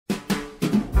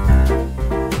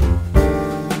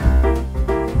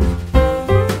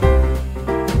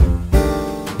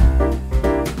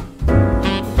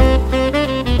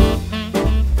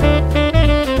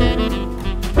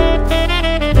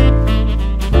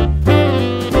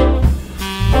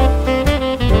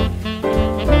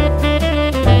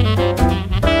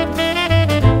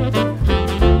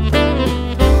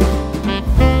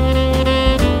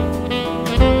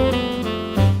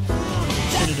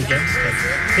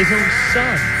his own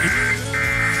son.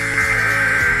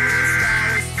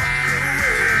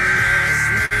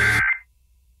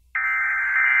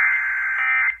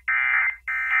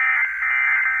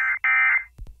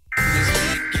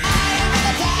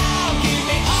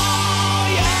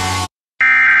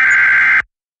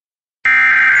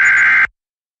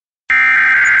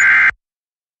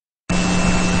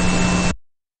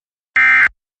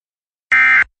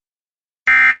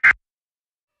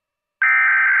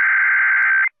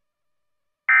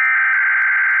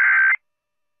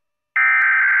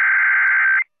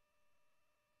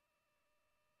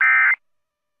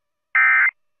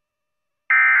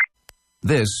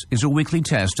 This is a weekly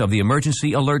test of the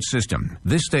emergency alert system.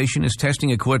 This station is testing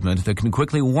equipment that can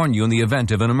quickly warn you in the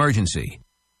event of an emergency.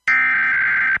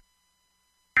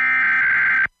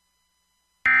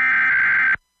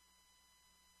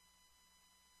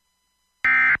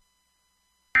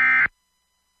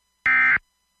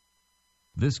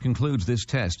 This concludes this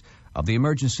test of the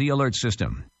emergency alert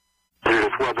system. Here's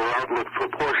weather outlook for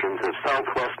portions of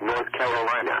southwest North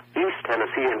Carolina, East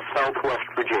Tennessee, and southwest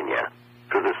Virginia.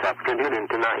 For this afternoon and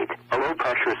tonight, a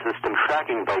low-pressure system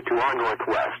tracking by to our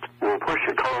northwest will push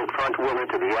a cold front will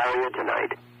into the area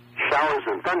tonight. Showers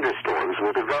and thunderstorms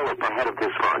will develop ahead of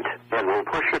this front and will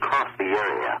push across the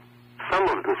area. Some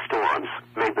of the storms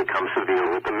may become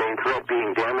severe, with the main threat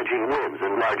being damaging winds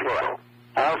and large hail.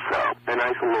 Also, an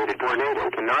isolated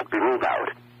tornado cannot be ruled out.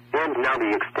 And now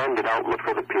the extended outlook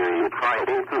for the period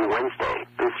Friday through Wednesday.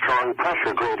 The strong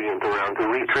pressure gradient around the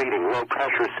retreating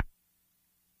low-pressure system.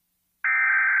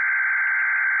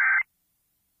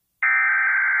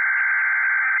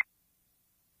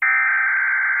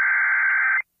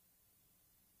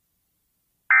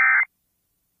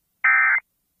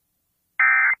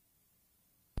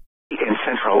 In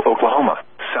central Oklahoma,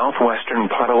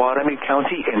 southwestern Pottawatomie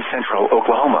County in central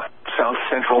Oklahoma, south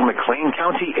central McLean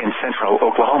County in central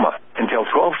Oklahoma, until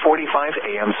 12:45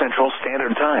 a.m. Central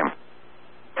Standard Time.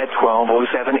 At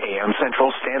 12:07 a.m.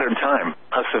 Central Standard Time,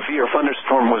 a severe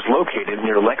thunderstorm was located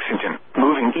near Lexington,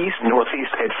 moving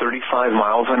east-northeast at 35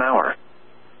 miles an hour.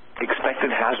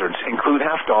 Expected hazards include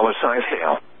half-dollar-size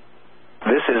hail.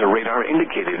 This is a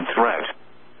radar-indicated threat.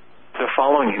 The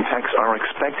following impacts are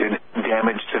expected.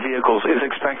 Damage to vehicles is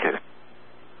expected.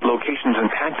 Locations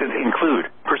impacted include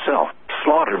Purcell,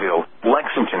 Slaughterville,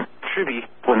 Lexington, Tribby,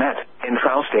 Gwinnett, and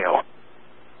Trousdale.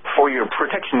 For your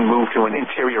protection, move to an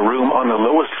interior room on the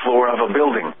lowest floor of a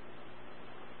building.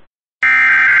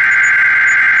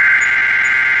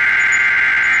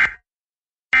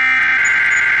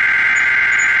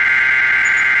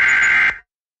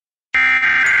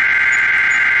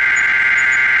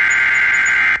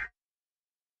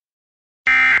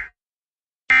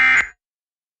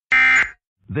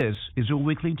 This is a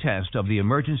weekly test of the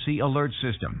emergency alert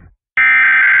system.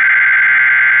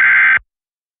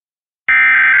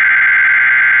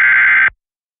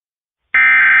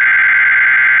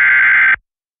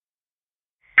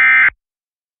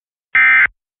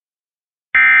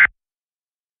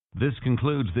 This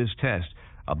concludes this test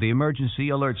of the emergency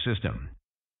alert system.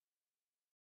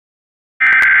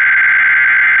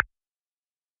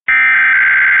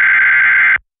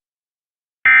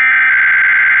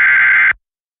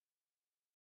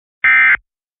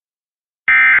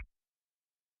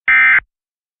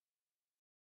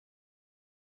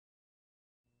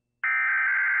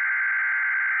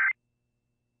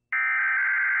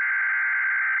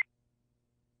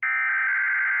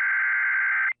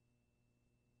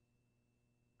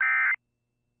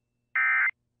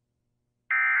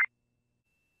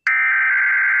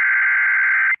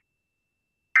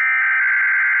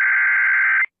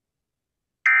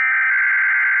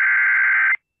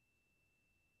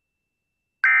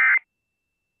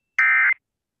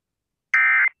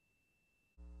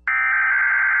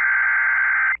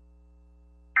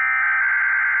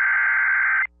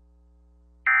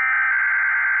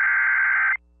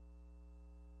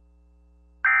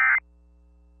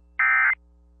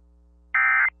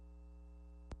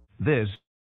 This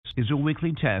is a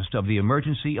weekly test of the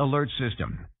emergency alert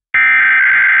system.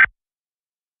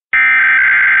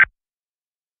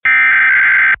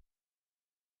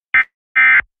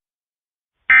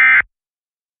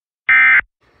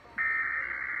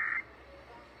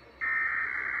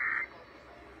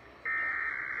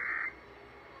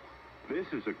 This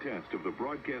is a test of the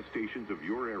broadcast stations of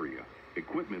your area.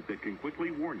 Equipment that can quickly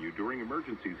warn you during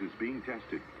emergencies is being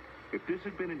tested. If this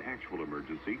had been an actual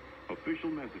emergency, official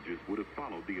messages would have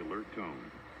followed the alert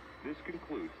tone. This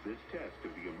concludes this test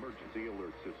of the emergency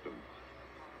alert system.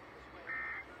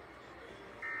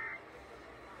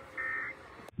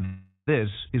 This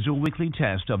is a weekly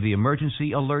test of the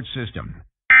emergency alert system.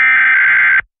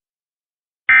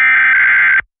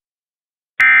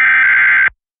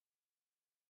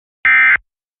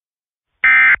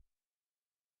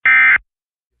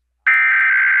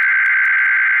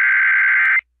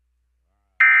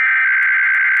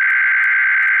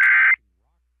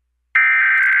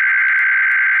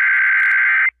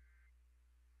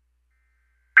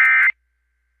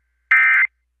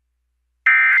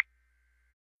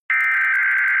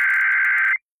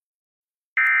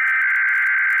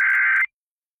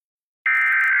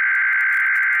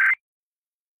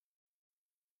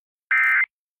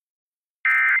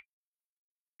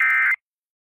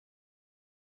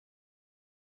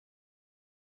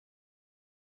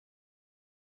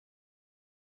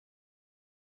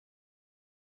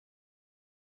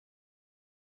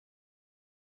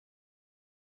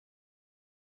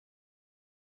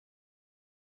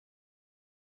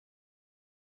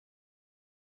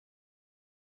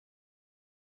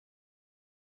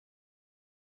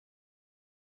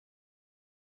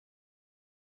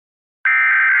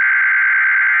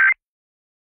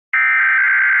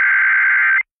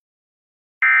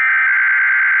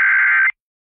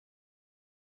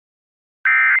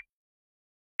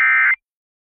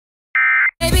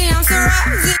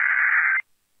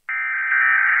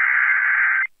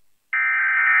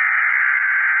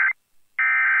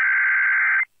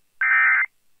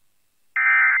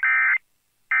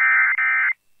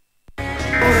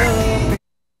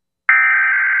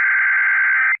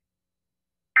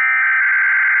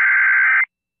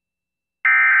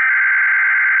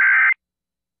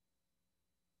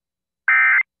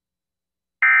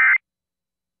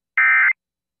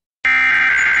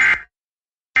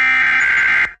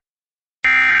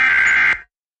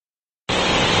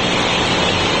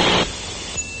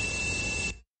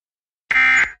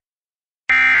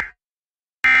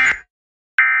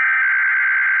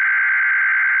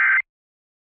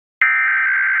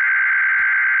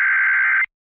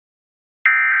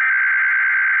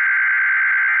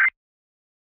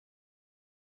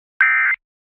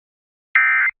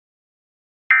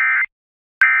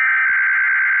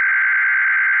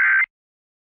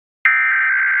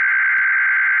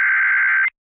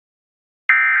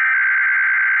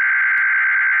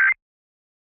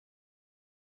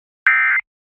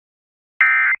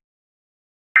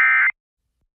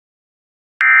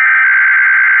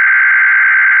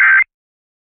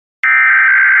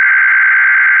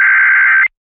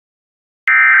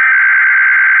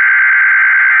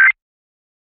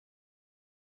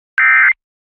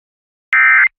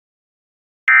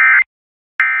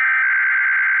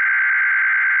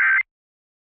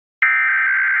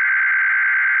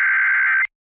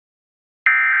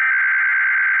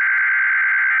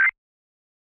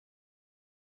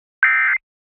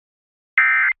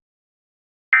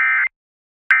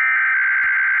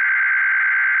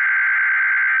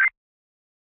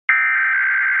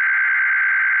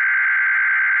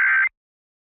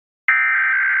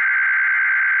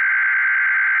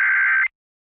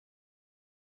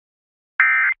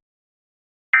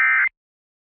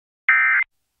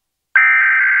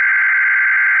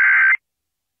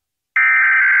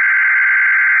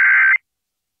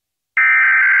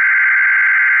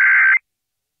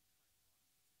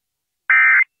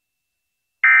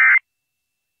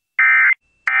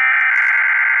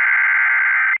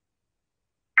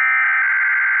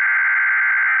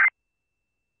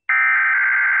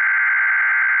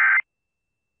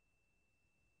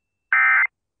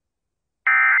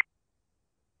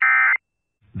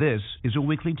 This is a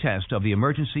weekly test of the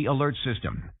emergency alert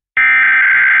system.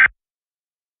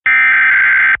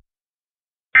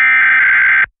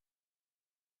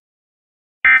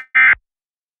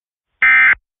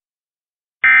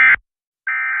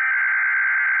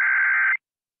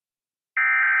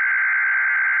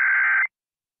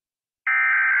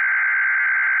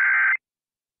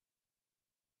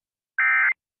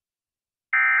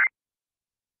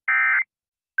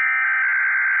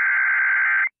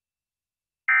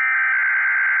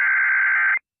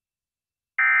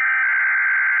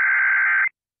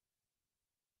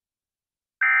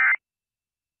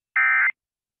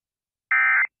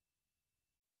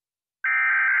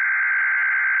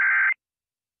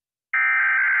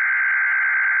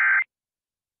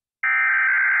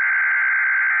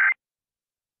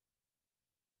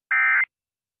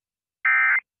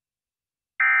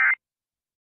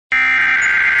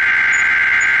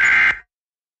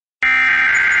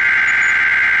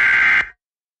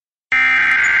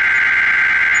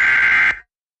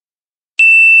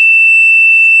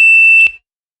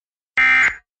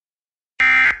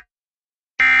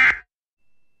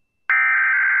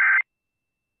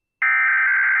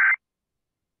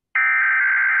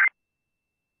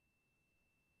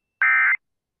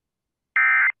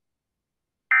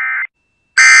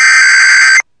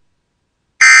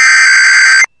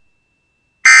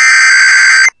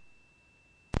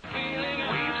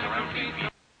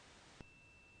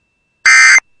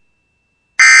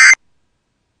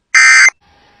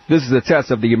 This is a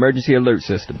test of the emergency alert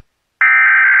system.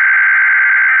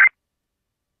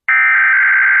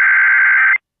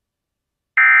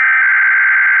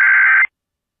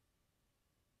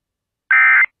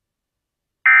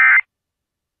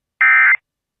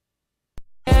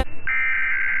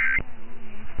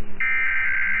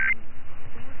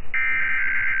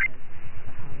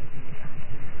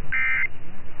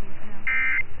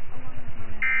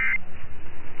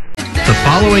 The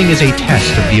following is a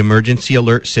test of the emergency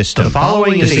alert system. The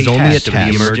following is only a test of the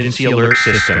emergency alert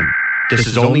system. This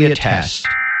is only a test.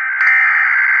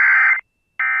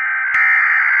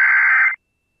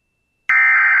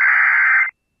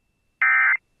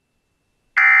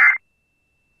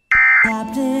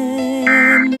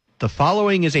 Captain. The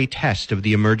following is a test of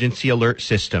the emergency alert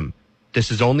system.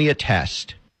 This is only a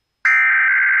test.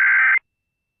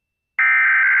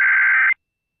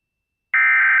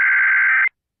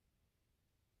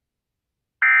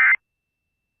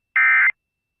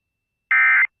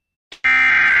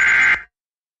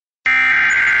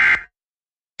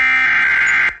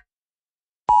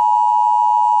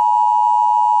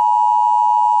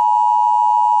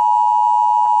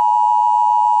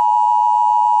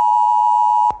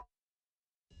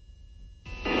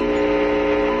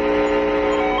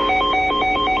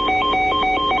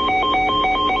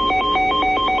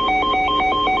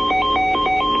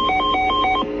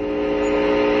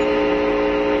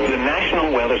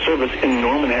 Service in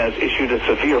Norman has issued a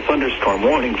severe thunderstorm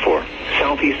warning for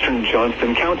southeastern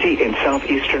Johnston County in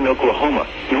southeastern Oklahoma,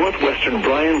 northwestern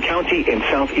Bryan County in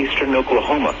southeastern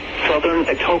Oklahoma, southern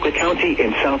Atoka County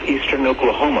in southeastern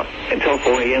Oklahoma until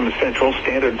 4 a.m. Central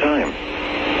Standard Time.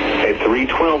 At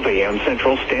 3:12 a.m.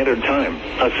 Central Standard Time,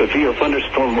 a severe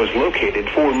thunderstorm was located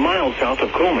 4 miles south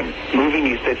of Coleman, moving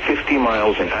east at 50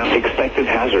 miles an hour. Expected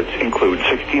hazards include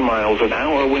 60 miles an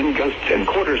hour wind gusts and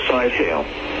quarter-size hail.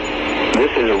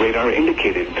 This is a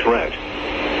radar-indicated threat.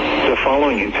 The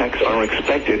following impacts are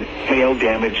expected. Hail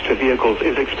damage to vehicles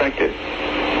is expected.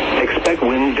 Expect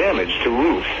wind damage to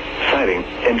roofs, siding,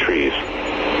 and trees.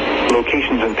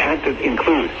 Locations impacted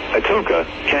include Atoka,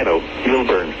 Caddo,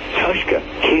 Milburn, Tushka,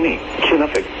 Caney,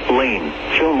 Chinook, Blaine,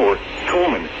 Fillmore,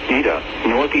 Coleman, Ida,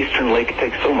 Northeastern Lake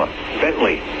Texoma,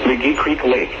 Bentley, McGee Creek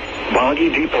Lake, Boggy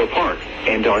Depot Park,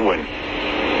 and Darwin.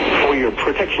 For your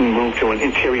protection, move to an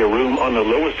interior room on the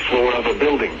lowest floor of a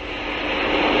building.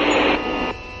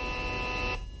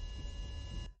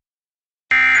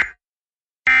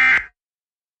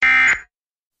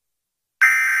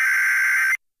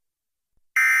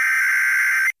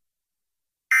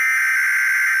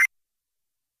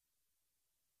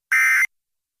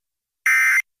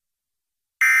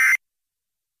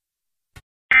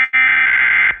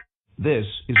 This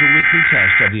is a weekly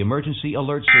test of the Emergency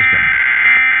Alert System.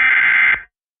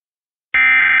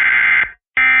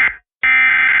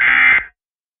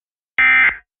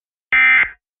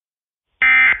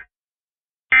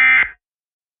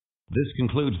 This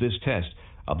concludes this test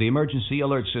of the Emergency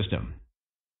Alert System.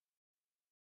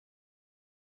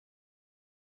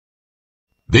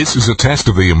 This is a test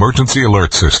of the Emergency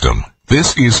Alert System.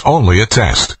 This is only a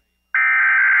test.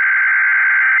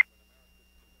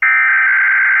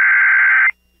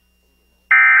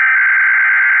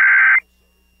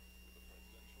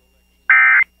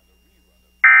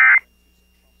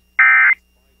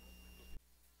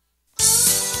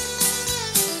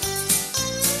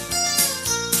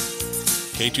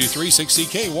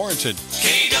 K236CK Warrenton.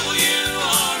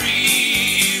 KWRE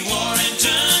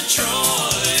Warrenton,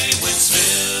 Troy,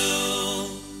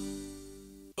 Wentzville.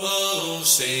 Oh,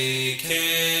 say,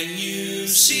 can you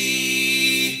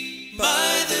see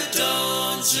by the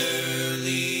dawn's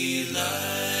early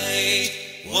light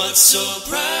what so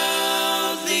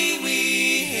proudly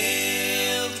we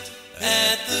hailed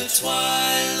at the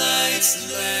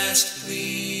twilight's last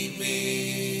gleaming?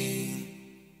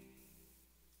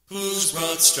 Whose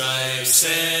broad stripes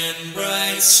and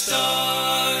bright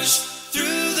stars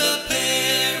through the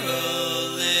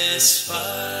perilous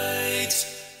fight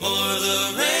o'er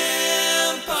the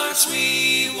ramparts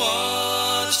we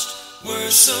watched were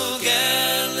so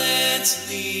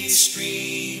gallantly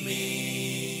streaming.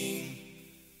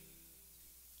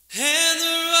 And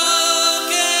the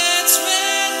rocket's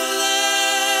red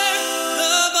glare,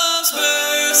 the bombs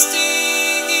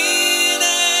bursting in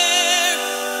air,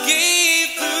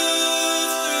 gave proof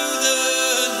through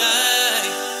the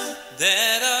night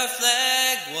that our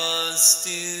flag was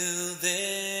still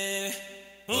there.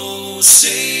 Oh,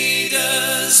 say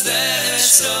does that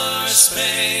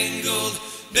star-spangled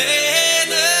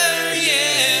banner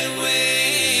yet wave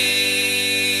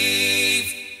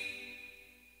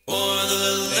o'er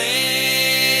the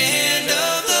land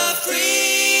of the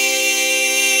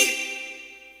free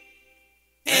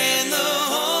and the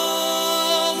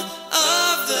home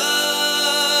of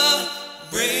the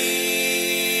brave.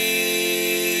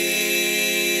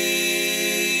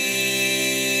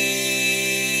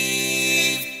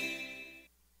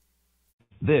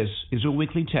 This is a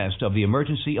weekly test of the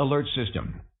Emergency Alert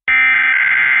System.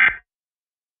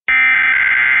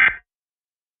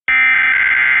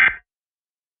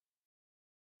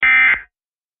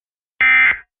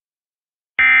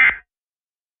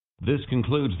 This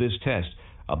concludes this test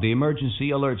of the Emergency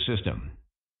Alert System.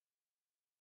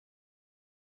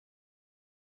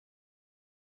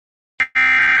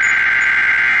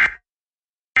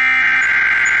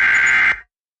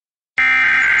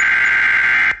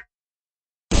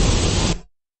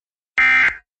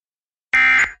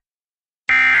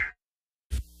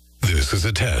 This is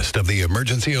a test of the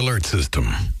Emergency Alert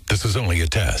System. This is only a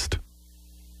test.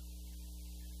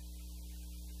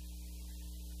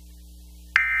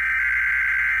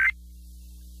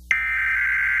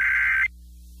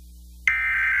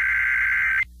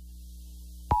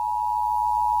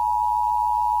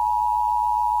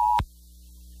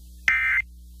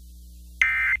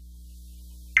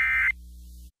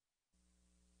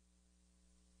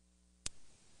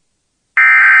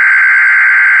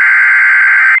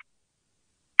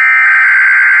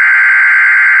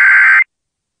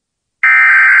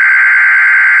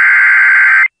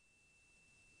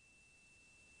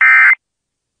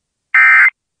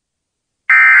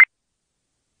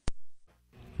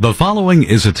 The following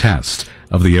is a test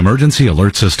of the emergency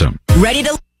alert system. Ready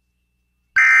to...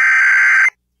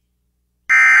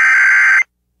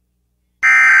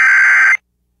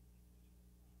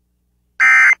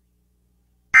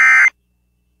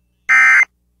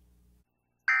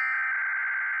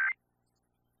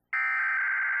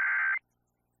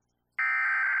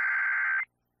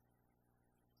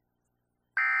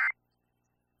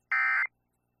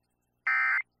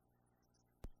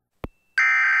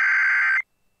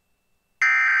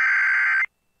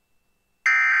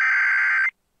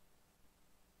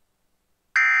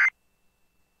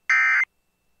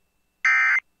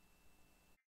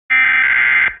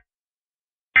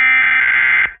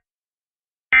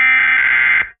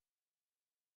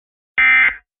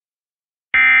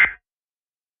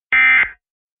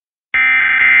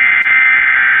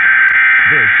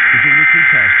 This is a weekly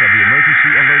test of the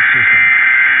emergency alert system.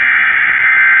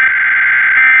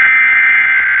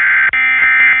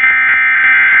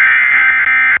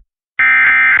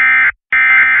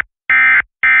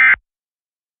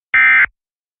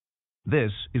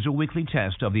 This is a weekly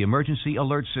test of the emergency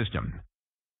alert system.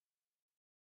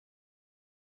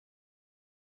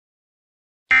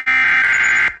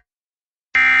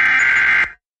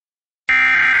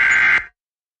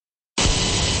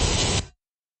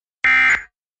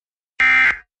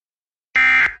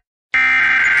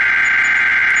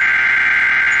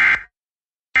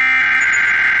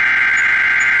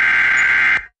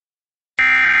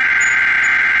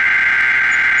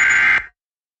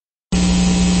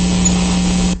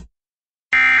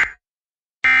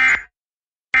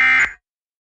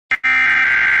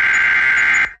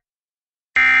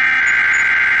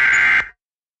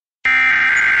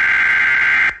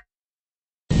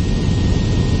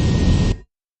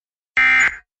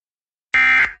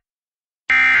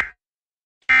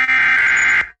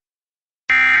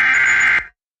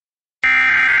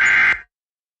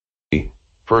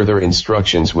 Further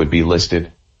instructions would be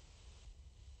listed.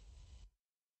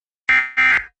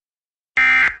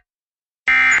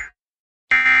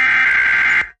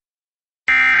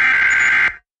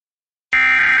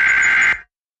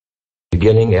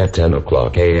 Beginning at 10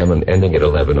 o'clock a.m. and ending at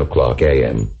 11 o'clock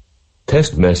a.m.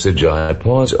 Test message I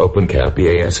pause open cap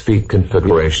EAS feed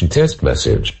configuration test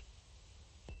message.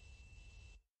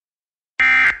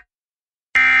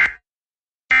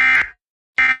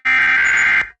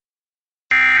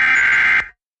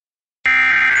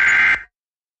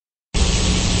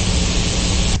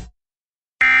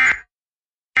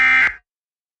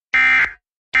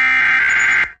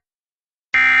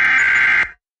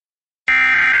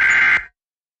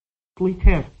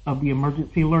 Test of the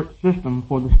emergency alert system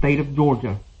for the state of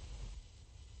Georgia.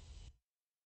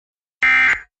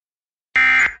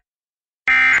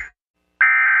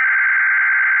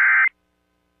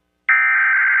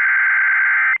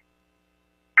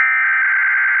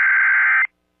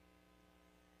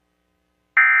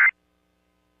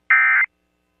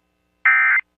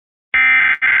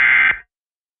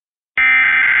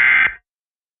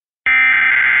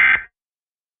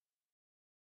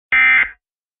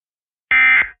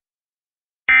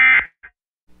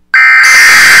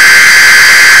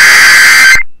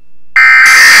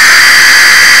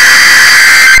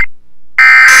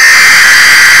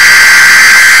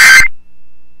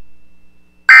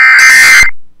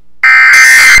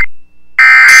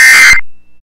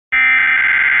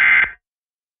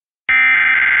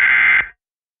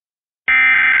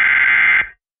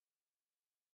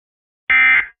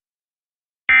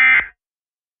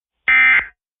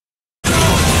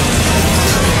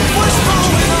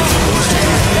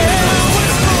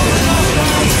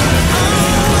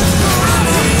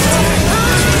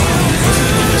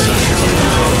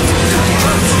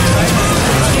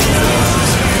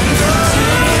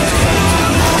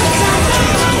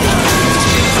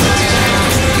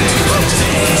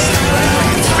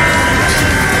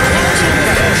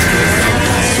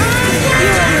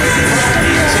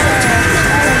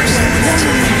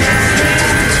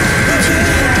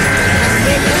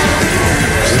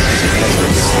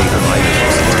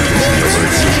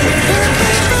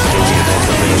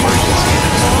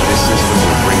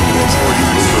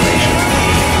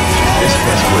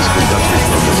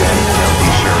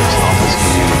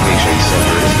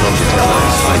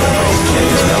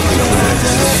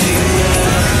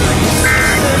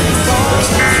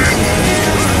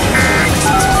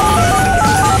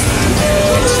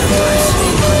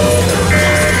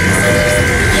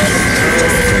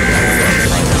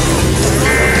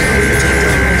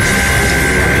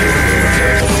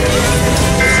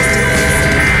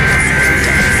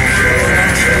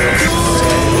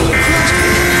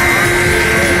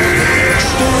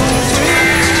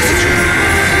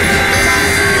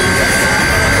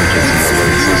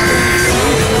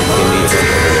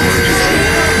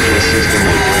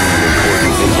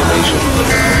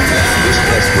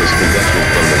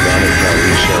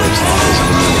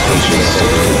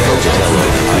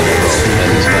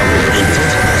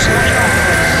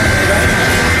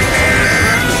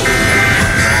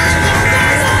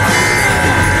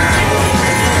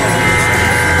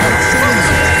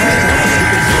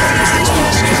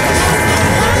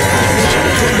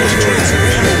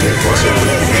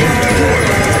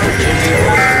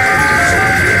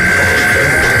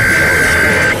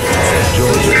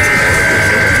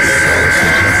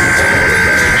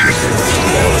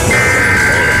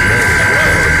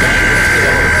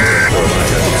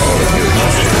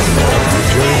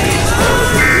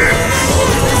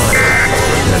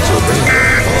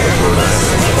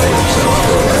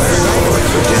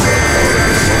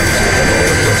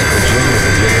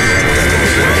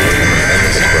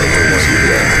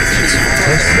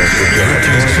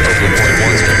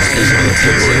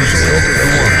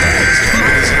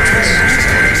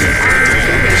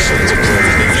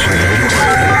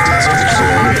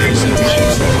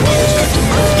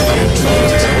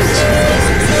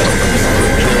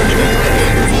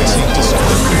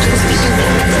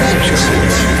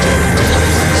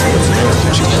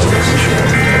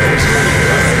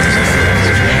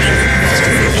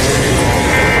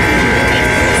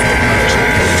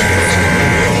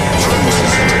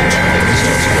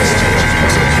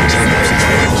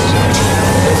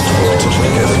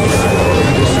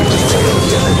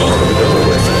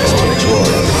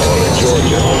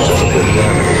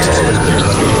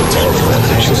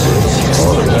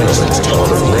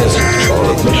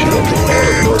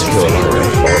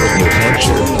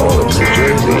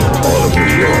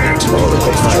 all of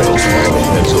Ohio, all of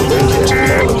Pennsylvania,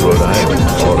 all of Rhode Island,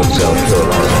 all of South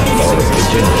Carolina, all of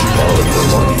Virginia, all of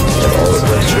Vermont, and all of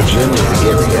West Virginia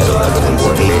beginning at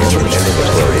 11:01 a.m. and ending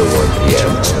at 12:01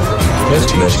 p.m.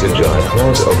 Test message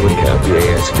iPause open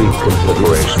CAPIAS feed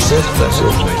configuration test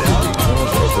message.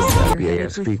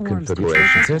 CAPIAS feed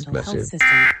configuration test message.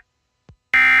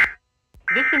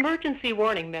 This emergency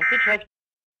warning message has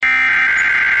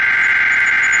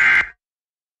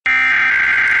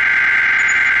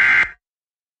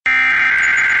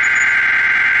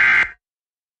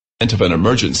of an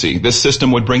emergency, this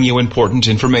system would bring you important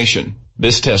information.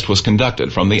 This test was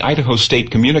conducted from the Idaho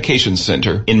State Communications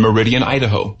Center in Meridian,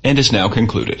 Idaho, and is now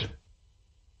concluded.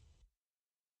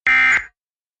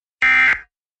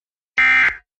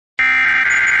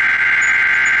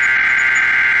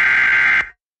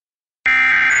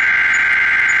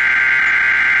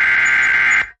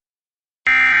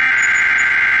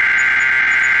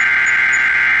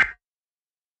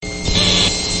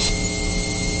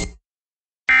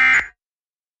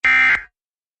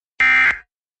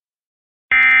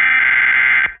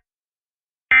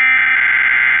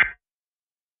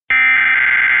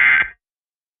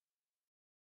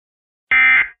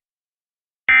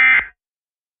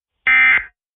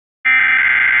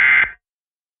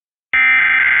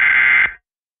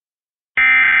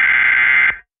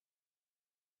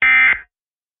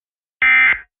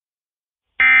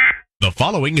 The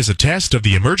following is a test of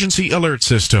the emergency alert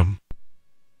system.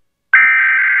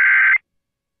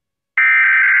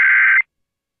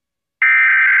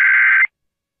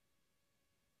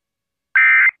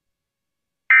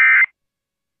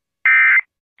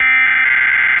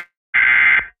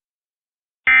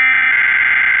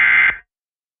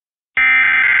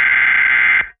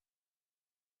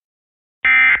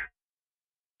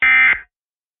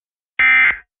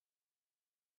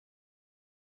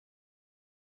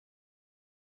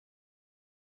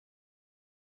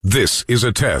 This is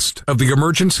a test of the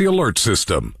emergency alert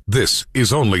system. This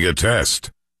is only a test.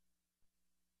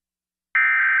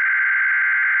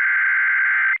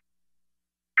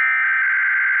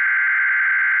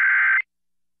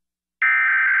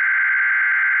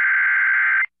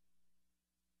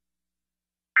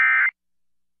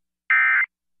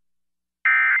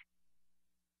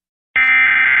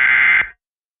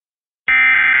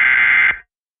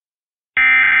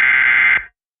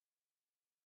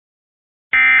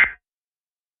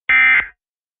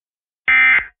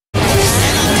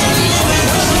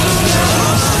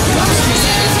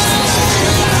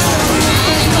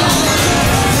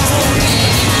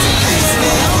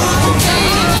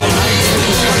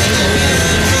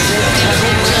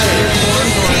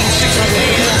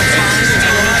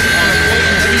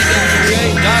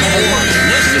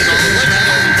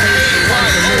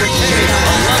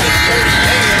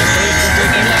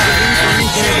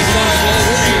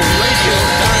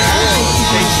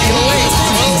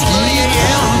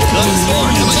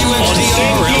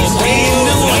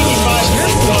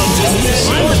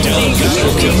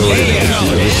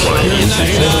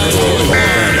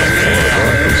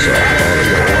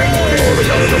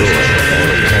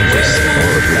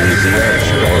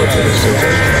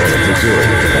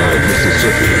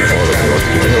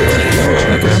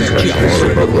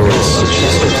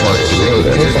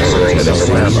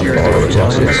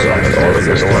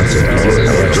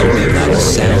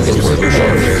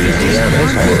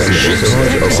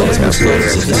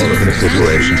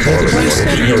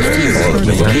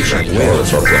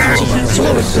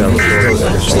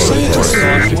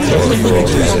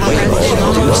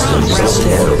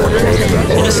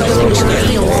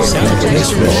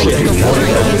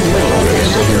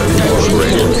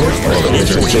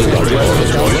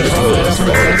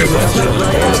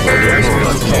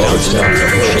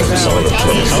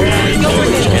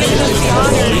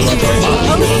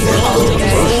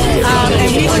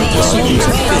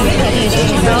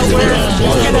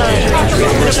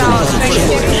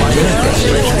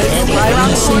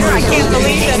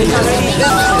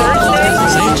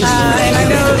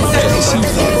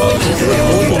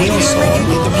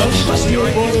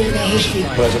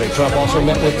 President Trump also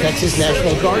met with Texas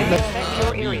National Guard.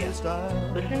 Your area.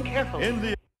 Listen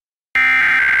carefully.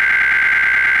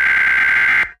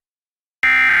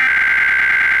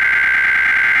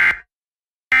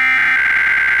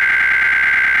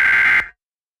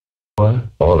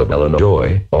 All of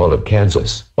Illinois, all of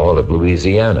Kansas, all of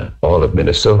Louisiana, all of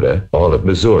Minnesota, all of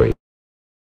Missouri,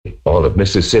 all of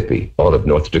Mississippi, all of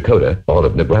North Dakota, all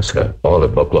of Nebraska, all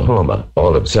of Oklahoma,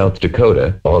 all of South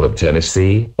Dakota, all of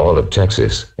Tennessee, all of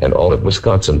Texas, and all of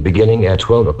Wisconsin beginning at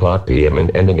 12 o'clock p.m.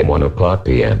 and ending at 1 o'clock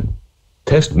p.m.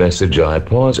 Test message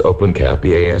iPause open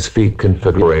CAPIAS feed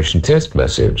configuration test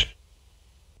message.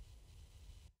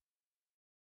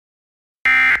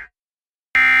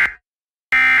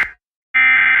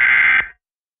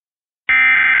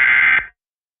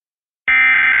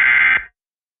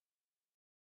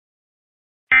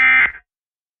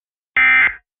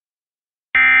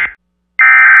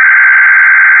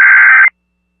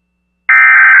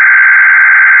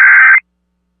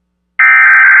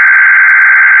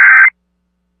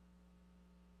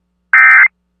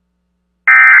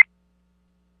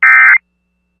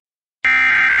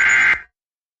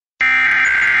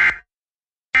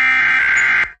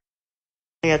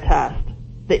 Test.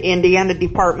 The Indiana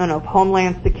Department of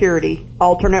Homeland Security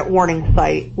alternate warning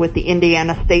site with the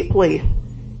Indiana State Police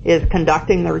is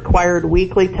conducting the required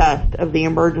weekly test of the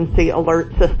emergency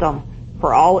alert system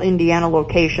for all Indiana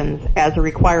locations as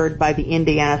required by the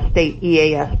Indiana State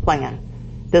EAS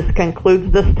plan. This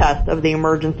concludes this test of the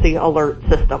emergency alert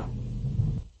system.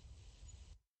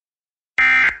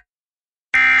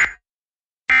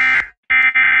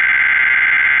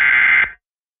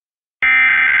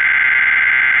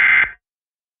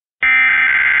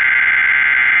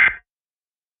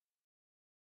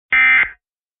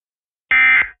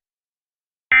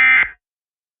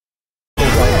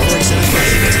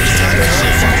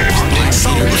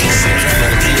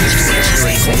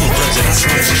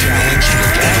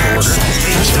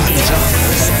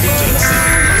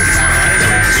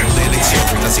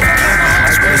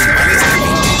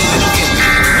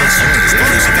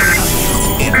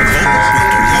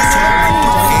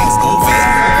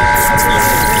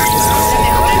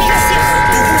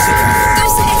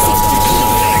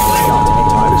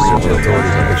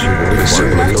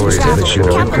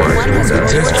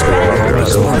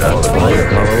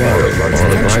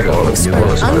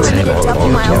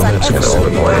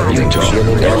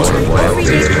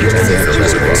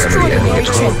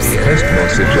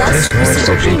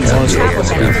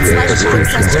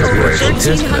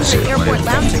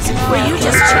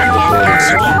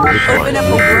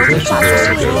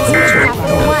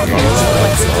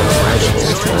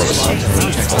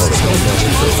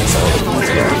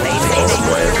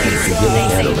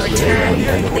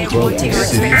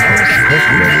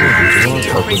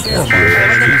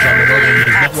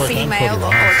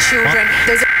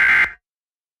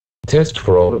 Test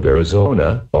for all of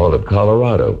Arizona, all of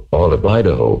Colorado, all of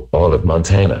Idaho, all of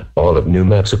Montana, all of New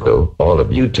Mexico, all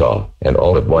of Utah, and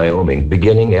all of Wyoming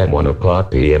beginning at 1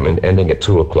 o'clock p.m. and ending at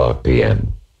 2 o'clock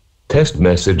p.m. Test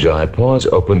message I pause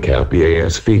open cap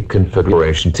EAS feed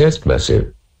configuration test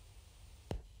message.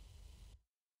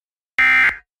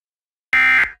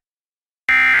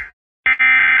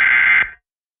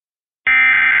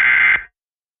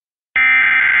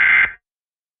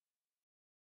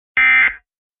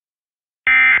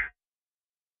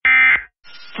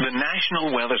 The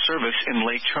National Weather Service in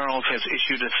Lake Charles has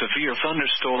issued a severe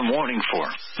thunderstorm warning for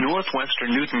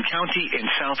northwestern Newton County in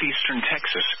southeastern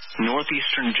Texas,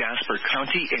 northeastern Jasper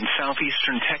County in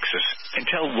southeastern Texas,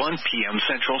 until 1 p.m.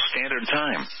 Central Standard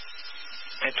Time.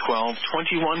 At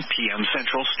 12:21 p.m.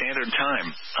 Central Standard Time,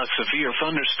 a severe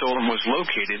thunderstorm was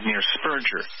located near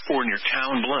Spurger, or near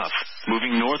Town Bluff,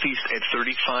 moving northeast at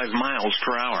 35 miles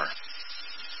per hour.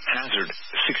 Hazard,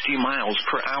 60 miles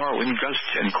per hour wind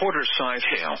gusts and quarter-size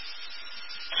hail.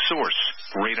 Source,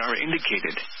 radar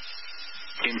indicated.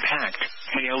 Impact,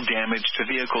 hail damage to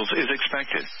vehicles is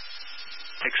expected.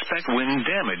 Expect wind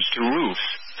damage to roofs,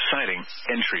 siding,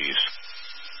 and trees.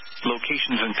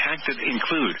 Locations impacted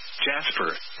include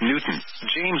Jasper, Newton,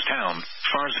 Jamestown,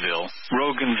 Farsville,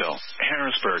 Roganville,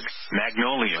 Harrisburg,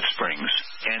 Magnolia Springs,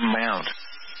 and Mount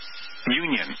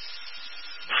Union.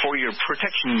 For your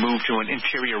protection, move to an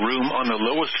interior room on the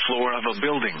lowest floor of a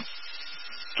building.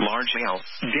 Large hail,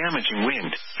 damaging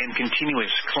wind, and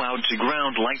continuous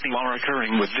cloud-to-ground lightning are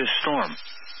occurring with this storm.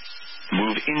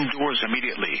 Move indoors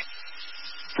immediately.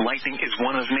 Lightning is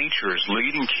one of nature's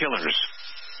leading killers.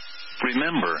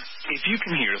 Remember, if you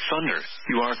can hear thunder,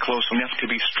 you are close enough to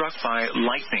be struck by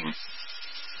lightning.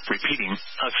 Repeating,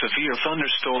 a severe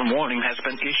thunderstorm warning has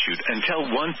been issued until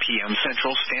 1 p.m.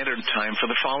 Central Standard Time for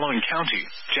the following county,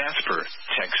 Jasper,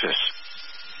 Texas.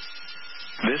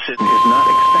 This is not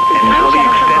expected until the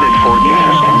extended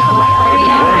forecast.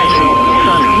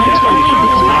 Sunny,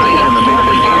 in the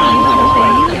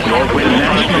Northwest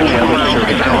National Weather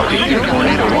Service altitude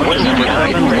tornado warning for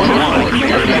height and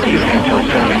until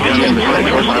 7 p.m.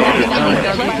 Central Standard Time.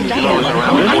 Lows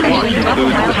around 41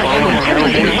 include the following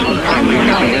counties: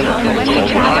 Louisiana,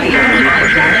 Ohio,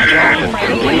 Jackson,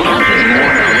 Lincoln, West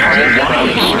Carolina.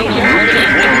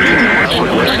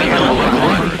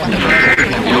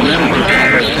 Remember,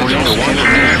 tornado Showers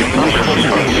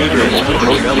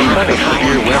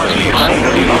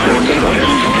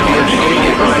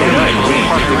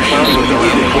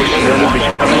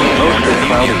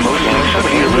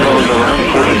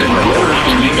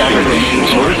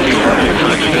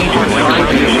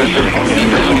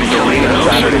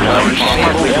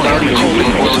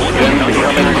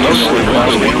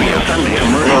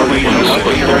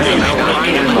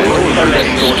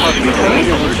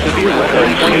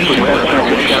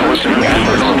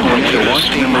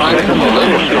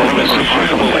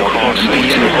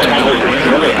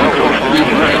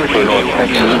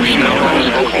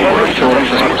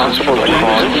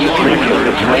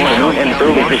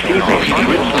early this evening.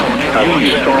 A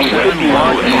few storms could be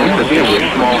large and severe with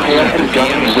small hail and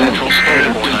gusty winds.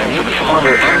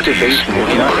 However, activation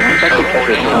is not expected at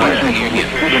this time.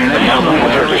 The National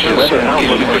Weather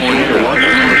Outlook for Tuesday,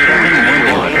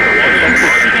 September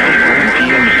 7,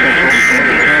 p.m. Central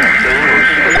Standard Time.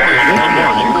 This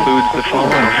watch includes the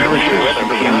following parishes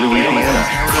in Louisiana: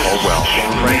 Caldwell,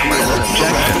 Franklin,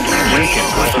 Jackson, Lincoln,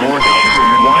 Morehouse,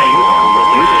 White,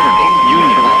 Richmond,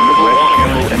 Union, West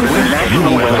Carroll, and the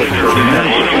National Weather Service.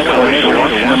 Tornado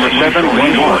watch number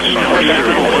 711.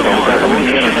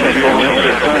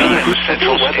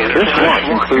 This watch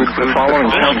includes the following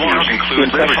counties in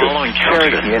Texas,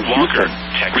 Cherokee, and Houston.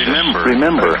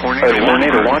 Remember, a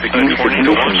tornado watch means the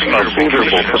conditions are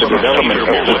favorable for the development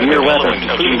of severe weather,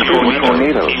 including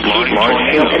tornadoes, large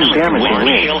hail,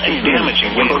 and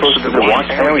damaging winds close to the watch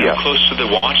area.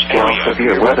 While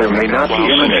severe weather may not be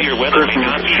imminent, persons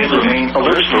should remain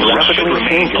alert for rapidly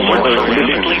changing weather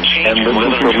conditions and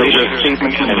listen for later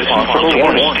statements and possible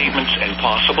warnings. Stay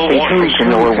tuned to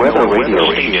NOAA Weather Radio,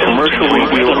 commercial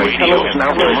radio, television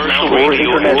outlets, or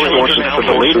internet sources for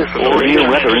the latest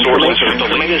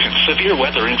severe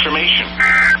weather information.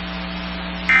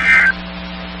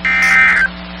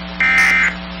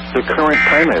 The current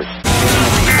time is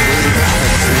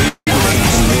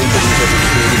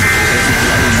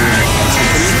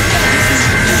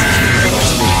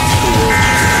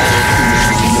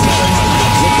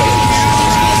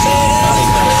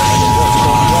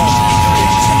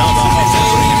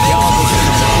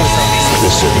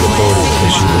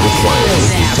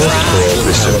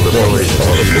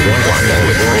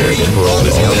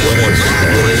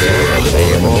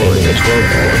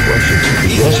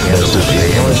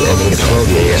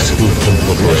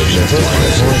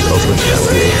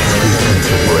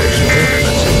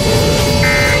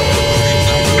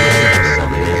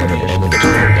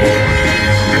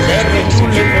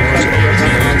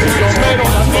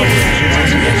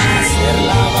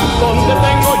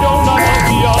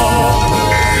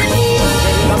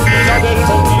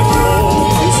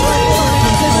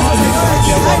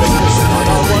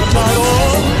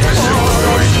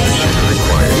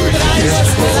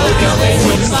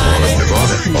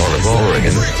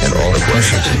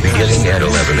beginning at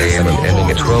 11 a.m. and ending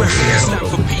at 12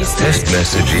 p.m. Test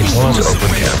message equals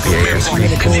OpenCAP PAS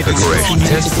feed configuration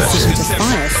test message. To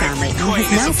fire family and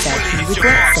has now said he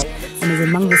regrets it and is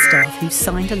among the staff who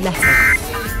signed a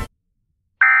letter.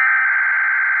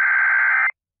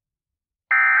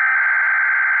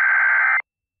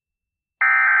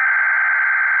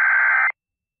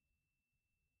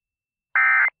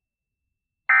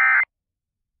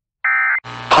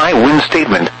 high wind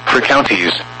statement for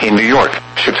counties in New York,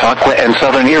 Chautauqua, and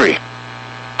Southern Erie.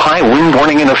 High wind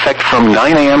warning in effect from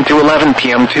 9 a.m. to 11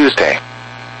 p.m. Tuesday.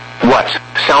 Watts,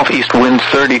 southeast winds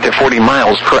 30 to 40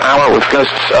 miles per hour with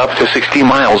gusts up to 60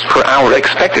 miles per hour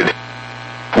expected.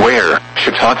 Where,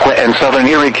 Chautauqua and Southern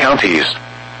Erie counties.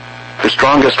 The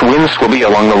strongest winds will be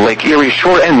along the Lake Erie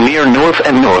shore and near north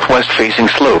and northwest facing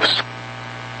slopes.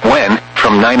 When,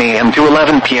 from 9 a.m. to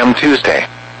 11 p.m. Tuesday.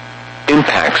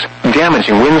 Impacts,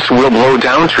 damaging winds will blow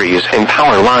down trees and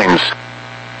power lines.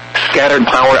 Scattered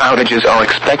power outages are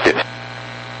expected.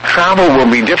 Travel will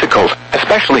be difficult,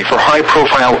 especially for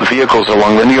high-profile vehicles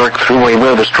along the New York Thruway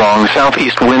where the strong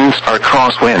southeast winds are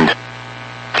crosswind.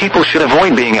 People should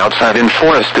avoid being outside in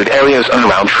forested areas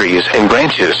around trees and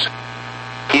branches.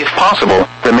 If possible,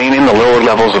 remain in the lower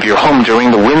levels of your home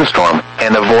during the windstorm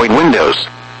and avoid windows.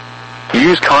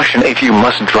 Use caution if you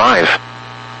must drive.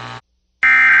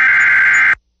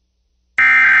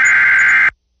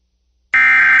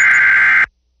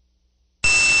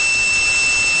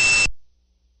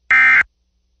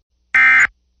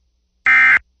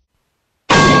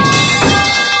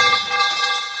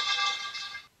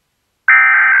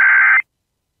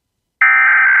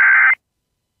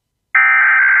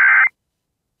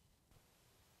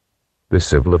 The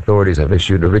civil authorities have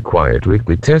issued a required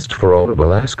weekly test for all of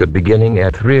Alaska beginning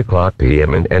at 3 o'clock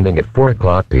p.m. and ending at 4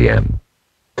 o'clock p.m.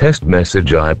 Test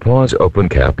message IPAWS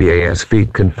OpenCAP PAS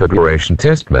feed configuration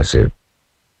test message.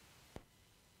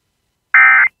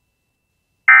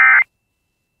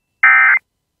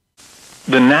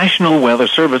 The National Weather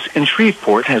Service in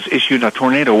Shreveport has issued a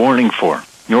tornado warning for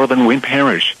Northern Wind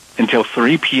Parish until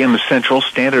 3 p.m. Central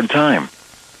Standard Time.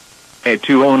 At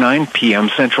 2:09 p.m.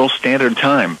 Central Standard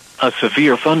Time, a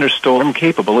severe thunderstorm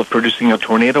capable of producing a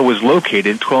tornado was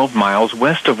located 12 miles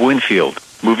west of Winfield,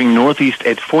 moving northeast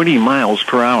at 40 miles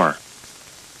per hour.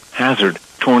 Hazard,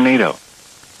 tornado.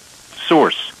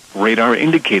 Source, radar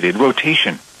indicated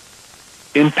rotation.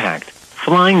 Impact,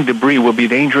 flying debris will be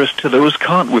dangerous to those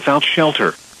caught without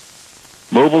shelter.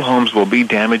 Mobile homes will be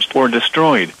damaged or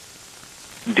destroyed.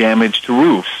 Damage to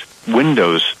roofs,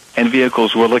 windows, and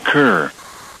vehicles will occur.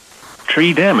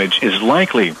 Tree damage is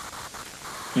likely.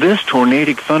 This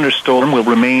tornadic thunderstorm will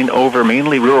remain over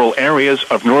mainly rural areas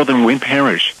of northern Wayne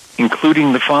Parish,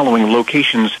 including the following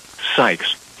locations: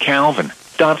 Sykes, Calvin,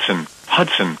 Dotson,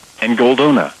 Hudson, and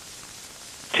Goldona.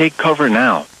 Take cover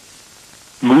now.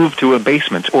 Move to a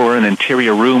basement or an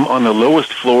interior room on the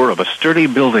lowest floor of a sturdy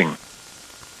building.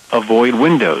 Avoid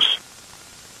windows.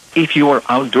 If you are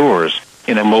outdoors,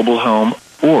 in a mobile home,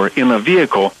 or in a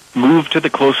vehicle, move to the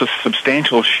closest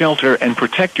substantial shelter and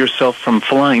protect yourself from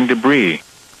flying debris.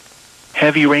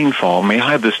 Heavy rainfall may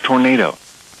hide this tornado.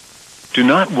 Do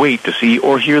not wait to see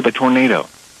or hear the tornado.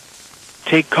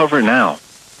 Take cover now.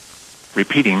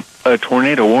 Repeating, a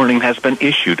tornado warning has been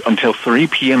issued until 3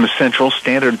 p.m. Central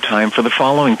Standard Time for the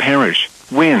following parish: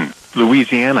 Wynne,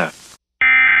 Louisiana.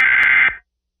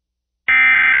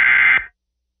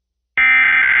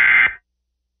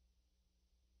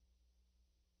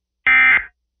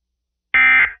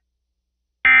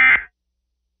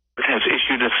 Has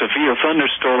issued a severe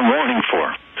thunderstorm warning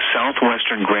for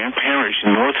southwestern Grant Parish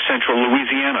in north central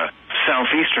Louisiana,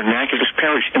 southeastern Natchitoches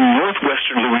Parish in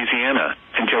northwestern Louisiana,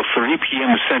 until 3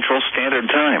 p.m. Central Standard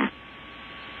Time.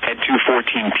 At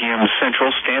 2:14 p.m.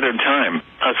 Central Standard Time,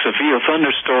 a severe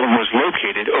thunderstorm was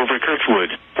located over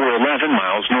Kurtwood, or 11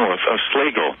 miles north of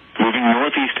Slagle, moving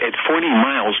northeast at 40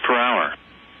 miles per hour.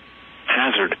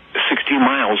 Hazard, 60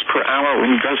 miles per hour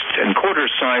wind gusts and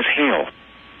quarter-size hail.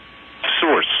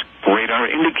 Source, radar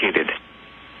indicated.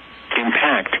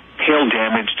 Impact, hail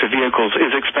damage to vehicles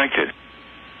is expected.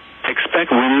 Expect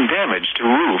wind damage to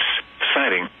roofs,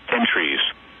 siding, and trees.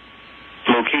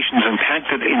 Locations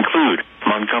impacted include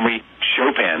Montgomery,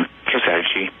 Chopin,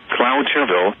 Kisatchie,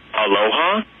 Cloud-Tillville,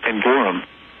 Aloha, and Gorham.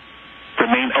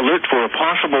 Remain alert for a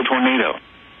possible tornado.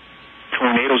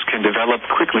 Tornadoes can develop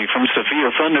quickly from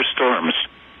severe thunderstorms.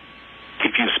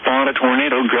 If you spot a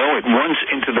tornado, go at once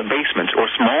into the basement or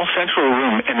small central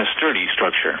room in a sturdy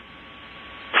structure.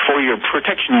 For your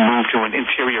protection, move to an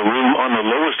interior room on the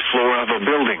lowest floor of a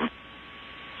building.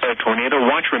 A tornado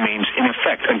watch remains in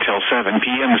effect until 7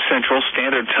 p.m. Central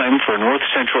Standard Time for north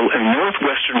central and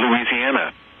northwestern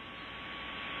Louisiana.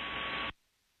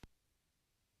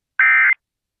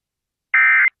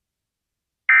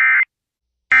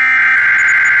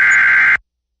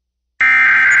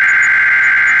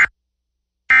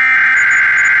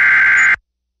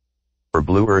 For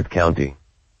Blue Earth County.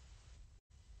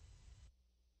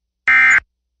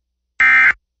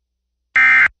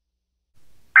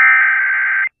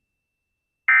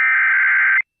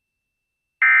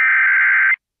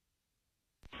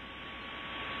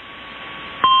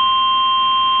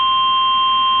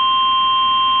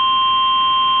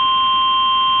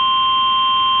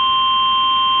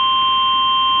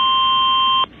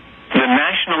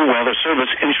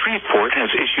 Service in Shreveport has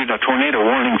issued a tornado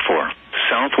warning for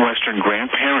southwestern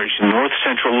Grant Parish in north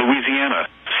central Louisiana,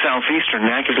 southeastern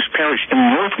Natchitoches Parish in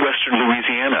northwestern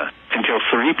Louisiana, until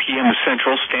 3 p.m.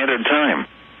 Central Standard Time.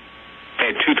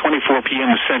 At 2:24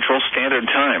 p.m. Central Standard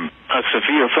Time, a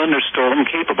severe thunderstorm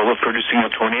capable of producing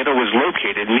a tornado was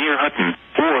located near Hutton,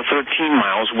 or 13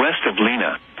 miles west of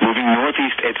Lena, moving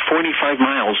northeast at 45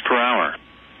 miles per hour.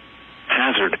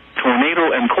 Hazard,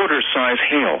 tornado and quarter-size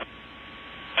hail.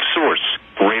 Source,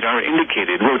 radar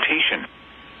indicated rotation.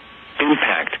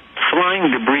 Impact,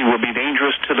 flying debris will be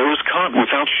dangerous to those caught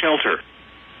without shelter.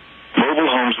 Mobile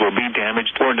homes will be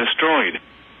damaged or destroyed.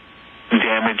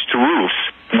 Damage to roofs,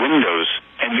 windows,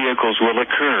 and vehicles will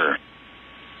occur.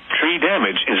 Tree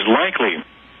damage is likely.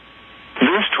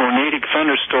 This tornadic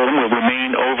thunderstorm will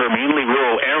remain over mainly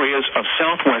rural areas of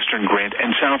southwestern Grant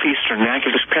and southeastern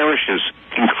Natchitoches parishes,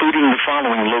 including the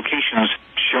following locations: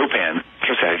 Chopin,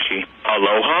 Kisatchie,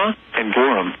 Aloha, and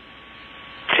Gorham.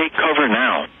 Take cover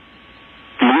now.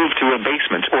 Move to a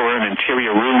basement or an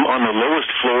interior room on the lowest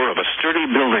floor of a sturdy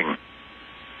building.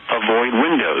 Avoid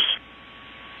windows.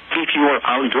 If you are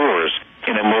outdoors,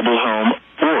 in a mobile home,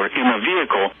 or in a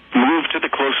vehicle, move to the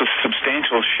closest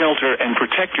substantial shelter and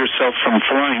protect yourself from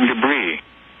flying debris.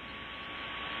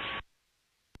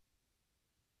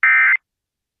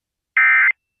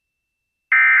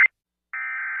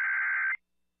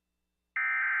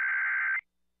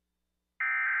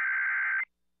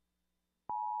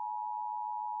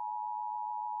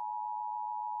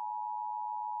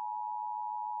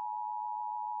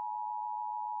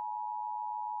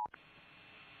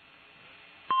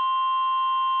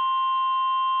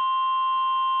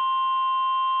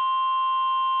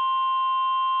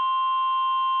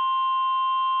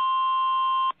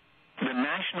 The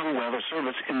National Weather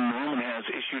Service in Norman has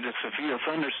issued a severe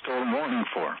thunderstorm warning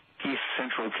for East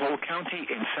Central Cole County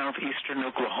in southeastern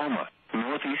Oklahoma,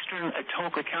 northeastern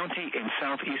Atoka County in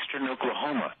southeastern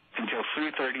Oklahoma, until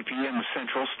 3:30 p.m.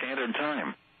 Central Standard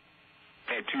Time.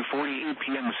 At 2:48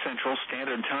 p.m. Central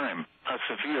Standard Time, a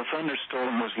severe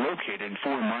thunderstorm was located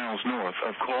 4 miles north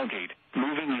of Colgate,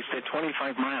 moving east at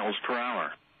 25 miles per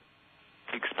hour.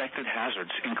 Expected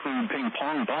hazards include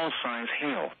ping-pong ball-size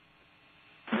hail.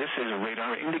 This is a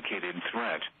radar-indicated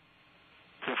threat.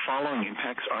 The following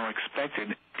impacts are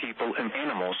expected. People and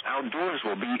animals outdoors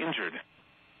will be injured.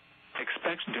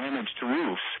 Expect damage to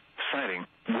roofs, siding,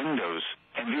 windows,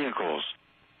 and vehicles.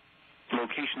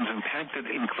 Locations impacted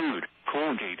include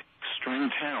Colgate,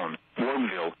 Stringtown,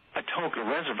 Warmville, Atoka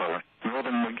Reservoir,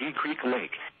 Northern McGee Creek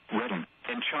Lake, Redden,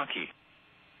 and Chalky.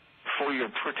 For your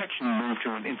protection, move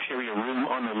to an interior room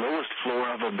on the lowest floor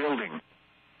of a building.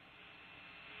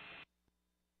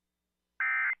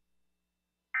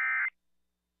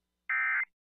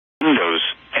 Windows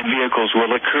and vehicles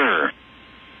will occur.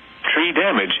 Tree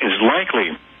damage is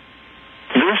likely.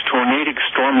 This tornadic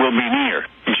storm will be near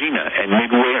Gina and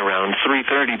midway around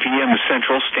 3:30 p.m.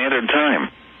 Central Standard Time.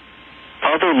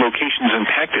 Other locations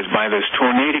impacted by this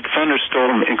tornadic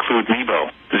thunderstorm include Nebo,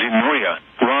 Zenoria,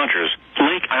 Rogers,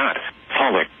 Lake Ott,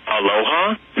 Pollock,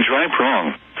 Aloha, Dry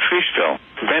Prong, Fishville,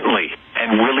 Bentley,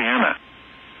 and Williana.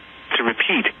 To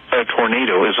repeat, a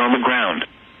tornado is on the ground.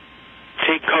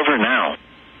 Take cover now.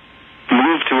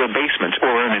 Move to a basement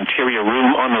or an interior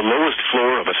room on the lowest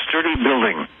floor of a sturdy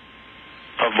building.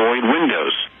 Avoid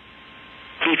windows.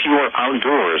 If you are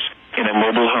outdoors, in a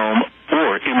mobile home,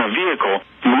 or in a vehicle,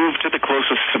 move to the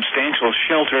closest substantial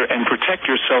shelter and protect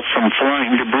yourself from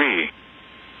flying debris.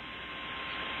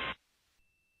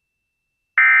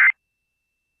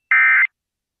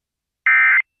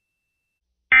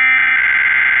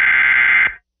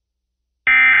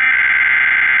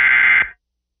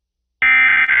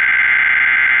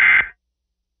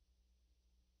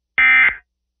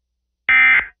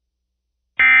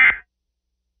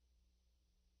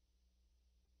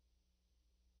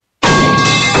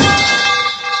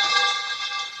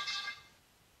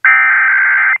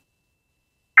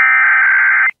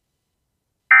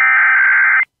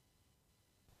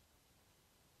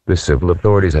 The civil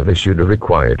authorities have issued a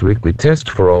required weekly test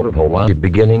for all of Hawaii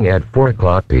beginning at 4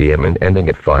 o'clock p.m. and ending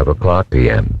at 5 o'clock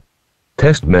p.m.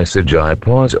 Test message I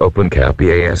pause open cap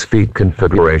EAS feed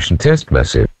configuration test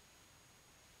message.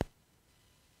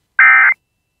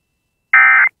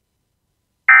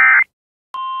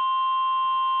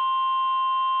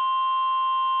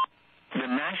 The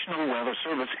National Weather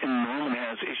Service in Norman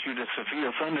has issued a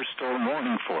severe thunderstorm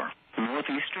warning for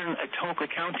northeastern Atoka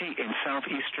County in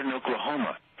southeastern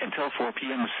Oklahoma until 4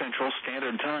 p.m. Central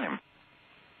Standard Time.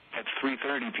 At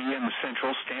 3:30 p.m.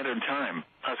 Central Standard Time,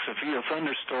 a severe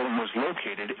thunderstorm was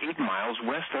located 8 miles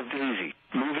west of Daisy,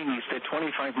 moving east at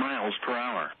 25 miles per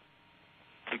hour.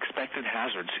 Expected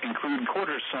hazards include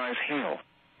quarter-size hail.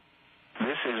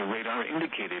 This is a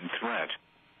radar-indicated threat.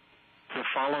 The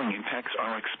following impacts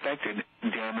are expected.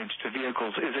 Damage to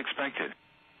vehicles is expected.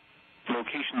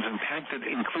 Locations impacted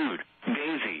include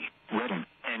Daisy, Redden,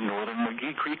 and Northern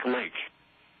McGee Creek Lake.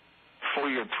 For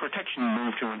your protection,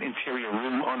 move to an interior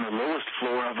room on the lowest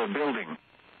floor of a building.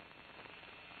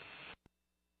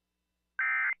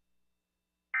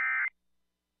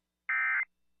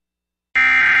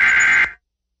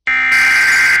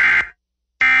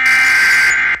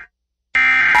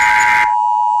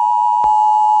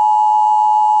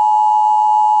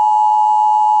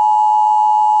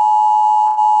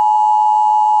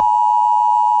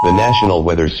 The National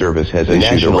Weather Service has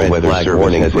issued a red flag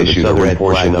warning for the southern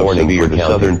portion of Sevier County.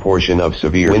 Southern portion of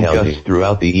Sevier County. Wind gusts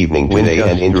throughout the evening today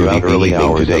and into the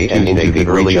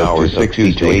early hours of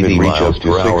 60 to 80 miles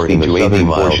per hour in the southern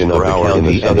portion of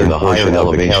the county and in the higher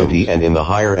elevation and in the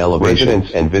higher elevation.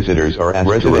 Residents and visitors are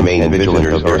asked to remain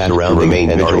vigilant of their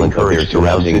surroundings and are encouraged to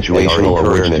have situational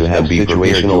awareness to have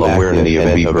situational awareness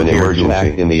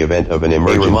in the event of an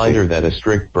emergency. A reminder that a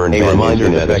strict burn ban is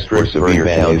in effect for Sevier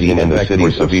County and the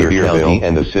cities of Sevierville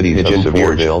and the cities of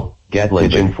Sevierville,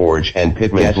 Pigeon Forge, and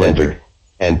Pittman Center.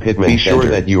 Be sure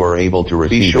that you are able to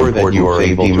receive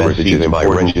safety messages by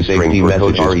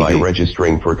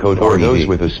registering for code RED. For those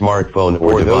with a smartphone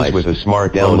or device,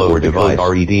 download the code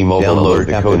RED mobile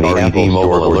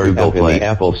app in the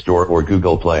Apple Store or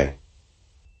Google Play.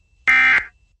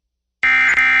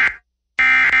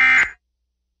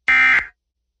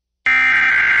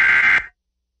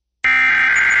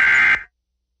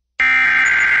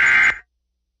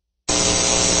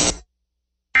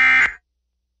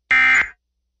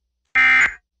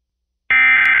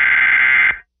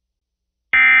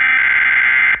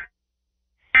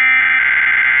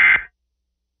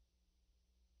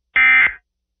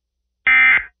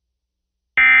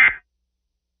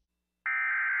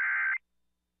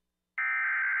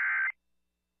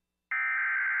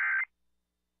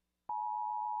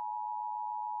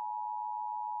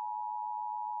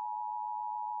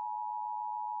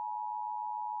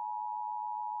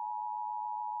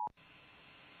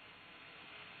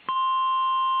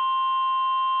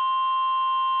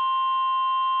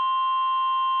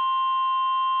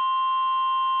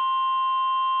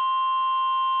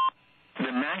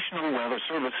 National Weather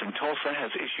Service in Tulsa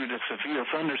has issued a severe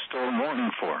thunderstorm warning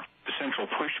for central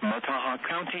Push-Mataha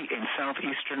County in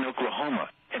southeastern Oklahoma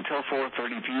until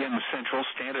 4:30 p.m. Central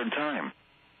Standard Time.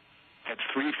 At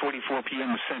 3:44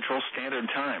 p.m. Central Standard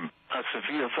Time, a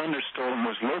severe thunderstorm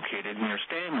was located near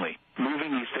Stanley,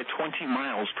 moving east at 20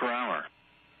 miles per hour.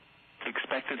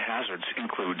 Expected hazards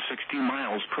include 60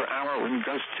 miles per hour wind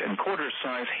gusts and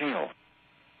quarter-size hail.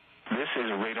 This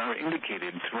is a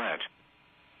radar-indicated threat.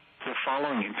 The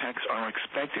following impacts are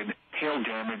expected. Hail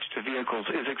damage to vehicles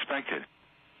is expected.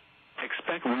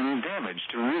 Expect wind damage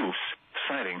to roofs,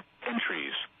 siding, and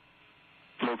trees.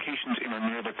 Locations in or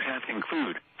near the path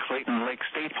include Clayton Lake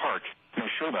State Park,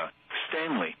 Neshoba,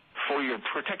 Stanley. For your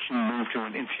protection, move to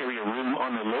an interior room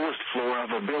on the lowest floor of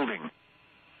a building.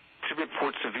 To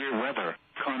report severe weather,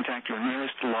 contact your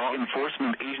nearest law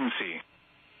enforcement agency.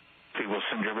 They will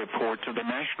send a report to the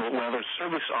National Weather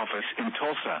Service office in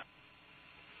Tulsa.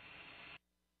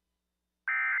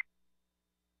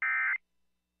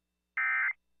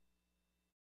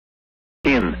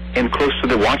 In and close to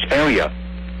the watch area.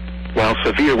 While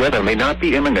severe weather may not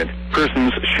be imminent,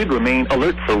 persons should remain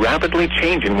alert for rapidly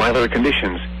changing weather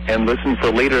conditions and listen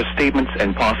for later statements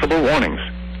and possible warnings.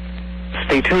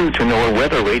 Stay tuned to NOAA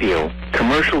weather radio,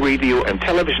 commercial radio and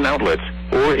television outlets,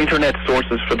 or internet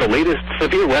sources for the latest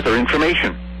severe weather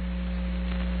information.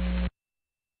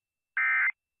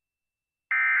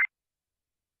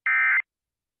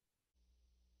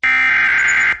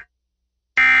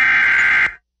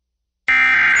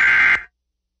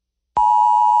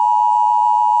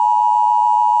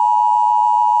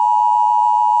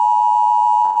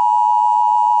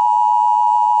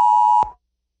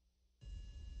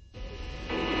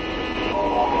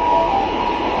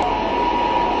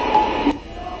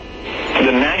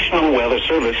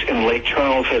 In Lake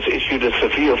Charles has issued a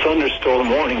severe thunderstorm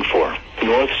warning for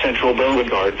North Central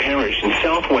Beauregard Parish in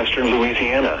southwestern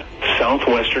Louisiana,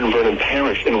 southwestern Vernon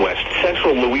Parish in west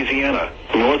central Louisiana,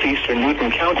 northeastern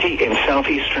Newton County in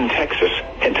southeastern Texas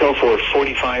until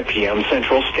 4:45 p.m.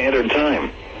 Central Standard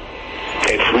Time.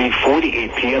 At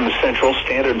 3:48 p.m. Central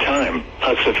Standard Time,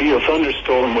 a severe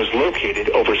thunderstorm was located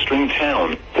over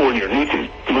Stringtown, or near Newton,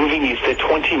 moving east at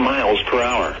 20 miles per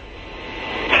hour.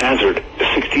 Hazard,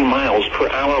 60 miles per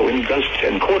hour wind gusts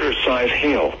and quarter-size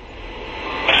hail.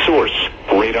 Source,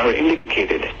 radar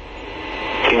indicated.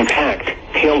 Impact,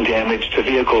 hail damage to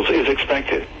vehicles is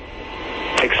expected.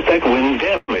 Expect wind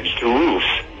damage to roofs,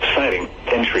 siding,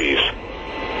 and trees.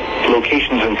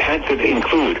 Locations impacted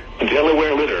include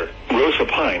Delaware Litter, Rosa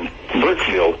Pine,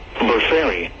 Burkeville,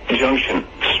 Burfairy, Junction,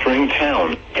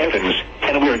 Stringtown, Evans,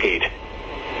 and Weirgate.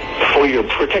 For your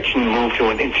protection, move to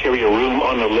an interior room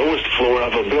on the lowest floor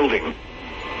of a building.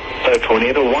 A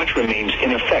tornado watch remains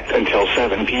in effect until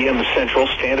 7 p.m. Central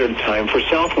Standard Time for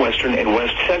southwestern and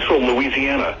west central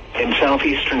Louisiana and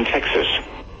southeastern Texas.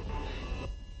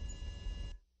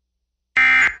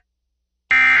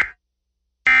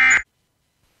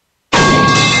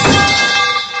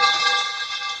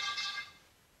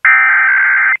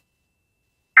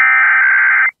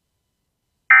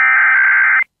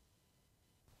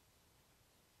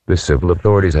 The civil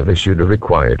authorities have issued a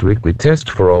required weekly test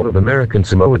for all of American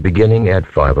Samoa beginning at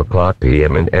 5 o'clock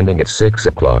p.m. and ending at 6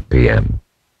 o'clock p.m.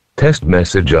 Test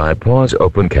message I pause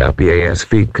open cap EAS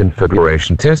feed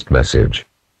configuration test message.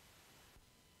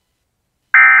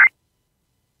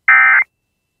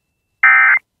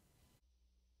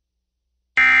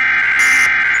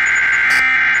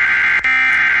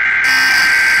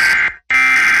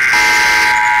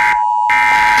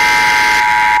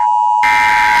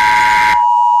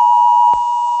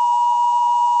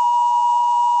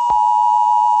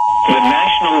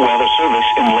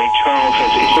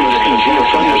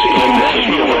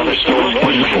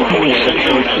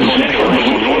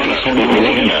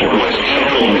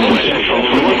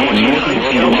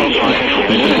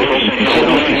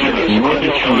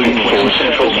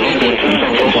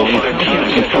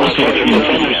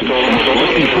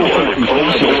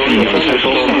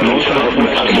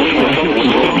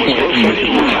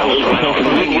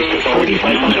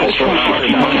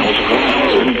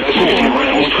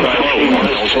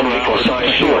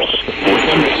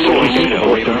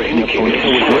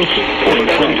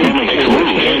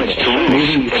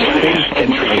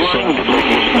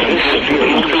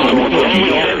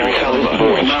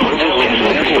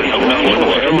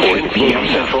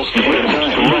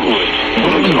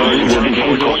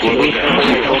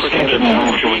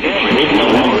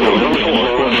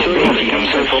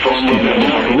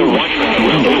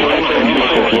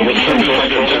 Central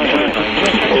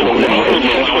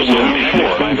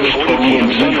by the 40 p.m.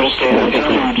 Central Standard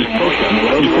Time.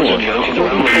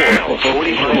 Around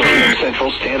 45 p.m.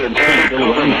 Central Standard Time.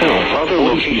 Other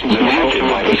locations impacted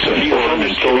by the severe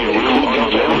thunderstorm on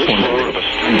the lowest floor of a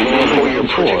street. For your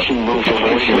protection, move to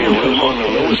a room on the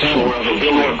lowest floor of a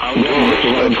building.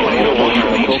 The tornado watch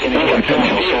remains in effect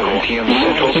until 7 p.m.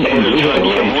 Central Standard Time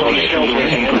for northeastern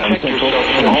Louisiana.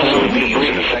 Also remains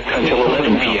in effect until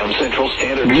 11 p.m. Central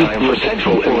Standard Time for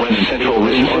central and west central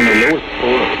regions on the lowest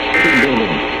floor of the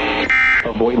building.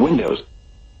 Avoid windows.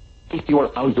 If you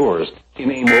are outdoors,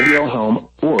 in a mobile home,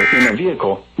 or in a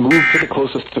vehicle, move to the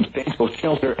closest substantial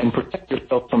shelter and protect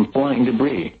yourself from flying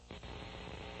debris.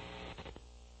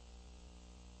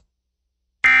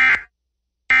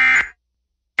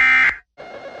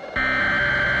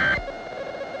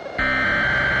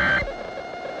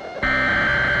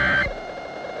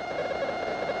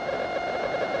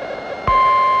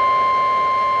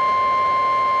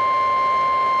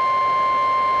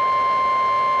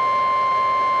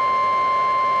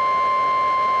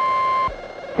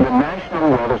 The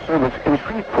National Weather Service in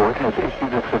Shreveport has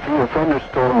issued a severe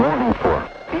thunderstorm warning for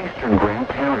eastern Grant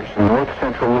Parish in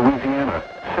north-central Louisiana,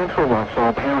 central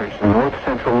Wassaw Parish in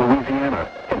north-central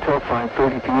Louisiana, until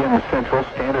 5:30 p.m. Central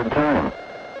Standard Time.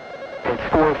 At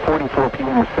 4:44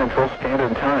 p.m. Central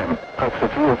Standard Time, a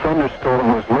severe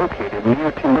thunderstorm was located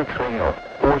near Timber Trail,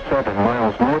 47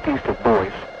 miles northeast of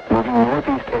Boyce, moving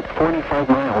northeast at 45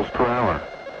 miles per hour.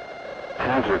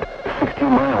 Hazard, 60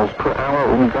 miles per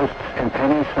hour wind gusts and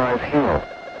penny-size hail.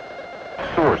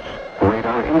 Source,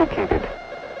 radar indicated.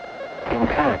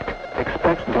 Impact,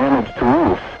 expects damage to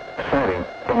roofs, siding,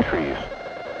 and trees.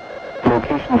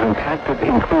 Locations impacted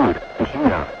include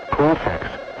Gina, Colfax,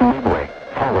 Midway,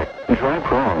 Pollock, Dry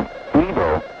Prong,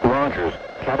 Nebo, Rogers,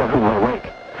 Catahoula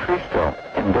Lake, Trishville,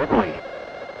 and Bentley.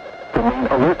 Remain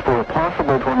alert for a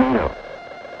possible tornado.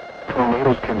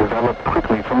 Tornadoes can develop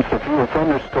quickly from severe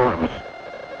thunderstorms.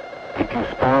 If you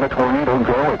spot a tornado,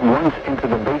 go at once into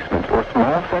the basement or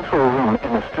small central room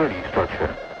in a sturdy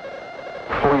structure.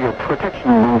 For your protection,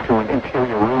 move to an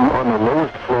interior room on the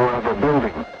lowest floor of a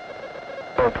building.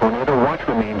 A tornado watch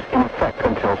remains in effect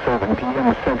until 7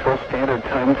 p.m. Central Standard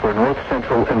Time for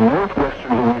north-central and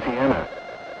northwestern Louisiana.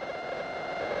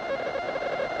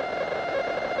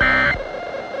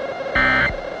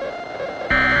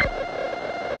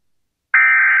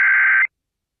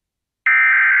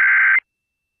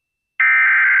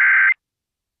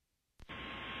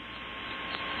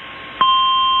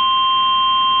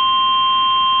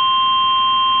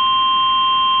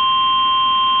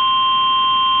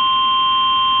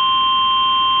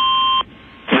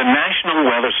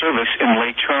 Service in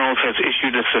Lake Charles has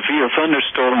issued a severe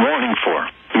thunderstorm warning for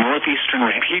northeastern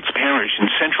Rapides Parish in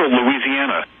central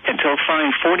Louisiana until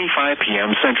 5:45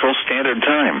 p.m. Central Standard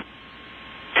Time.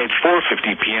 At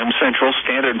 4:50 p.m. Central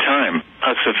Standard Time,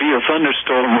 a severe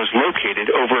thunderstorm was located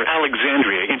over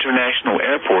Alexandria International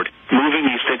Airport,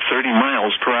 moving east at 30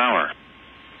 miles per hour.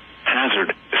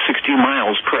 Hazard, 60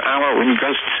 miles per hour wind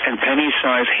gusts and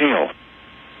penny-size hail.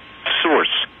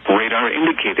 Source, radar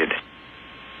indicated.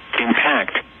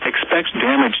 Impact, expects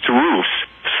damage to roofs,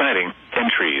 siding,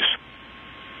 and trees.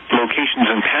 Locations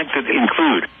impacted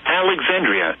include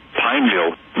Alexandria,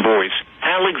 Pineville, Boyce,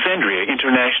 Alexandria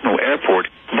International Airport,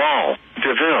 Ball,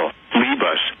 DeVille,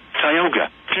 Lebus,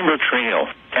 Tioga, Timber Trail,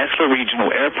 Esla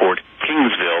Regional Airport,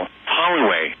 Kingsville,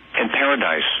 Holloway, and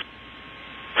Paradise.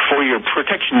 For your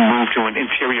protection, move to an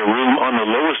interior room on the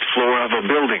lowest floor of a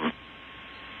building.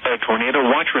 A tornado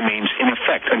watch remains in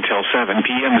effect until 7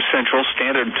 p.m. Central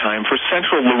Standard Time for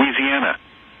central Louisiana.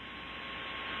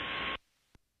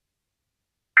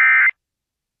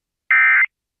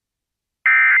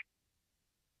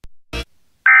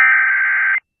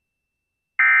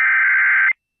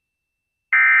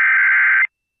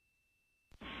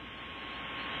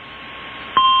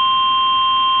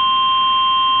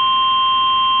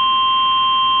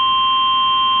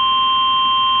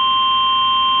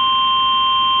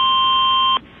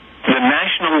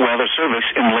 Service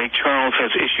in Lake Charles has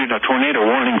issued a tornado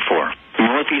warning for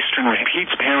northeastern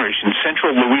Rapides Parish in central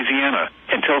Louisiana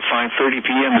until 5:30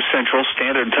 p.m. Central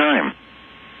Standard Time.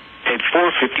 At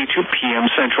 4:52 p.m.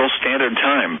 Central Standard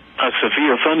Time, a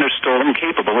severe thunderstorm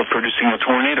capable of producing a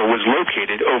tornado was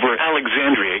located over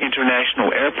Alexandria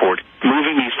International Airport,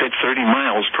 moving east at 30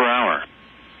 miles per hour.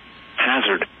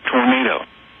 Hazard, tornado.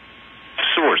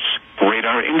 Source,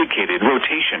 radar indicated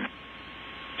rotation.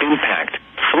 Impact,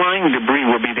 flying debris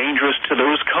will be dangerous to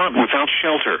those caught without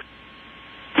shelter.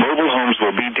 Mobile homes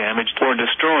will be damaged or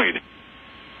destroyed.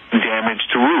 Damage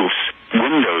to roofs,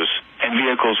 windows, and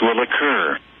vehicles will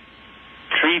occur.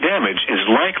 Tree damage is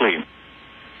likely.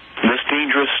 This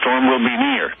dangerous storm will be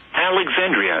near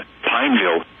Alexandria,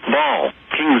 Pineville, Ball,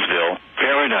 Kingsville,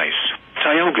 Paradise,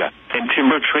 Tioga, and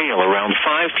Timber Trail around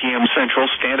 5 p.m. Central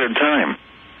Standard Time.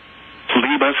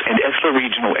 Libas and Esla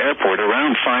Regional Airport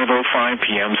around 5:05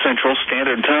 p.m. Central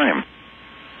Standard Time.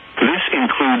 This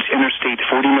includes Interstate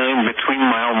 49 between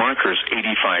mile markers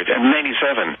 85 and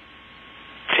 97.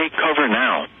 Take cover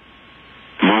now.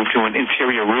 Move to an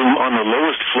interior room on the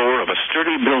lowest floor of a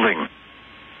sturdy building.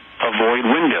 Avoid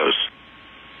windows.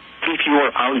 If you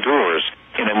are outdoors,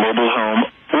 in a mobile home,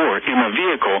 or in a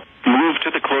vehicle, move to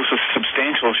the closest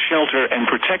substantial shelter and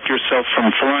protect yourself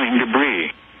from flying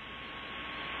debris.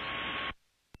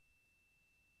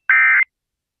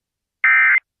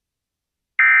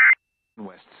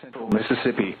 West Central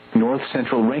Mississippi, North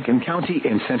Central Rankin County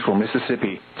in Central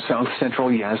Mississippi, South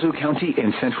Central Yazoo County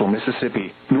in Central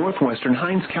Mississippi, Northwestern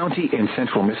Hinds County in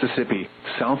Central Mississippi,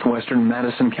 Southwestern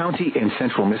Madison County in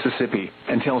Central Mississippi,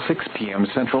 until 6 p.m.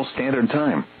 Central Standard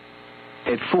Time.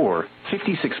 At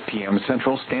 4:56 p.m.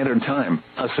 Central Standard Time,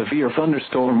 a severe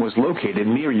thunderstorm was located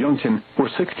near Youngton, or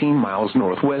 16 miles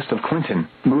northwest of Clinton,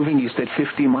 moving east at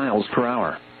 50 miles per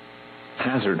hour.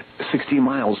 Hazard, 60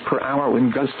 miles per hour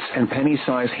wind gusts and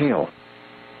penny-size hail.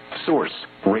 Source,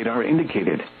 radar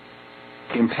indicated.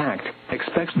 Impact,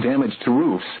 expects damage to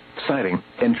roofs, siding,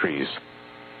 and trees.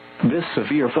 This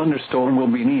severe thunderstorm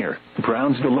will be near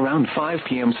Brownsville around 5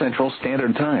 p.m. Central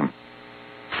Standard Time.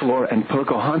 Flora and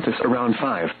Pocahontas around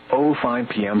 5:05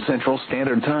 p.m. Central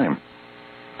Standard Time.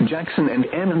 Jackson and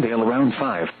Annandale around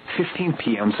 5:15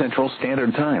 p.m. Central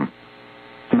Standard Time.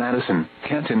 Madison,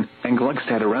 Canton, and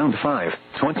Gluckstadt around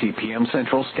 5:20 p.m.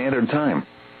 Central Standard Time.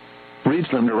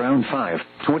 Ridgeland around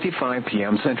 5:25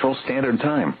 p.m. Central Standard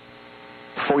Time.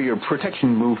 For your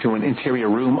protection, move to an interior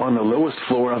room on the lowest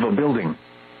floor of a building.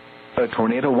 A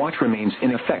tornado watch remains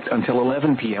in effect until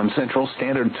 11 p.m. Central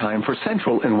Standard Time for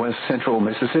Central and West Central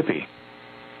Mississippi.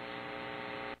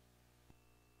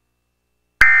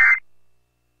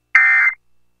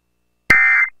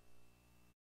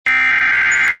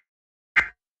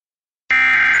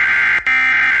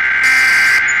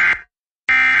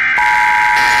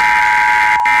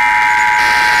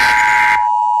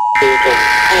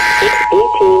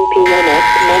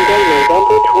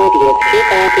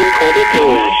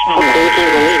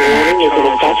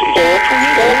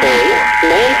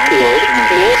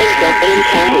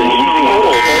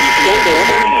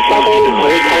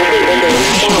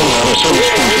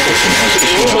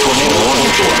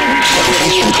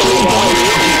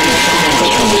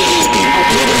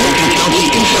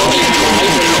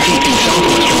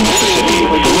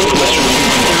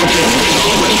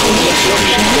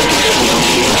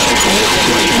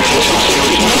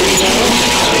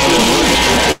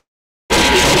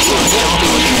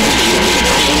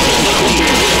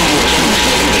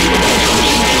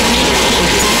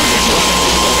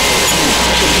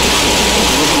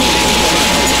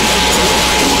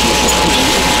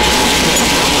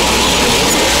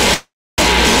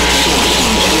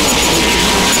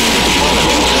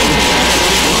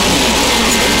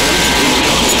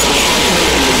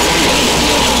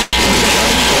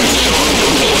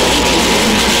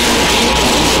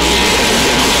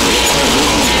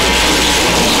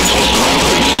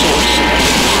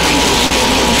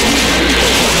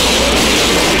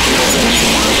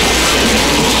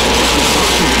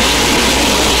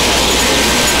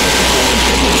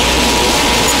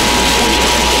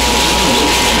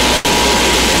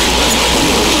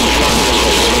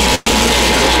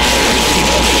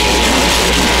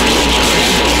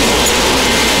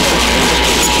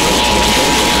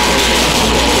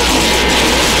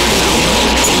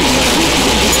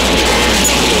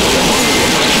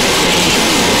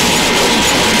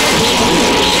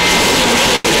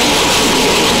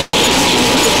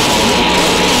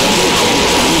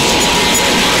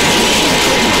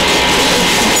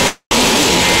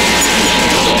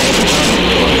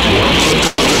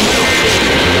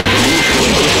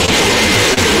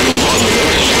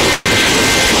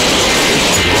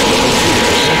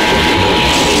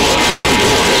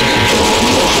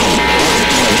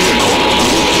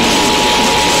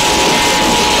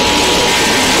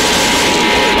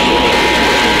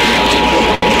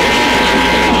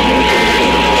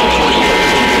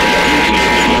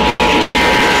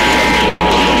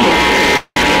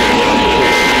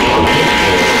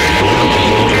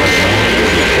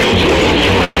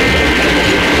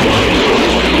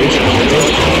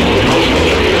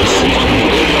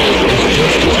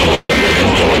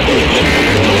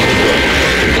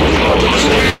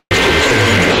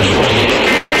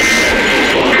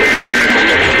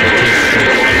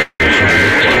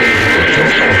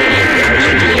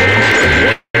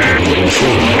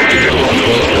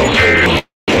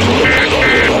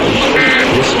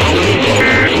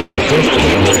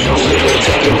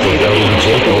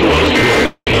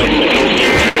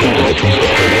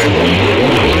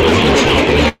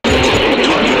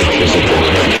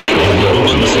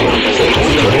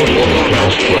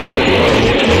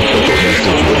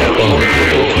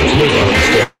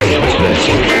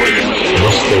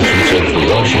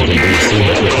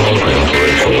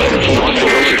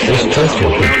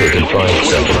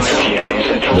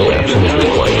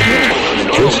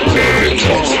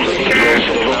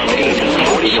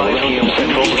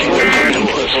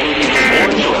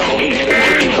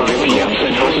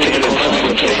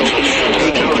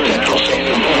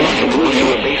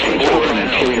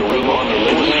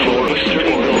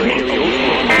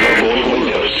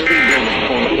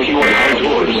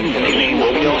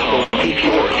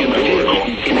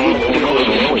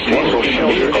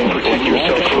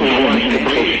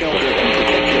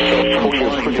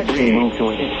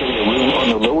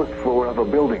 floor of a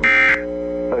building.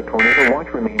 A tornado watch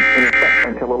remains in effect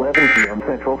until 11 p.m.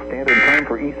 Central Standard Time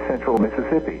for East Central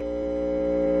Mississippi.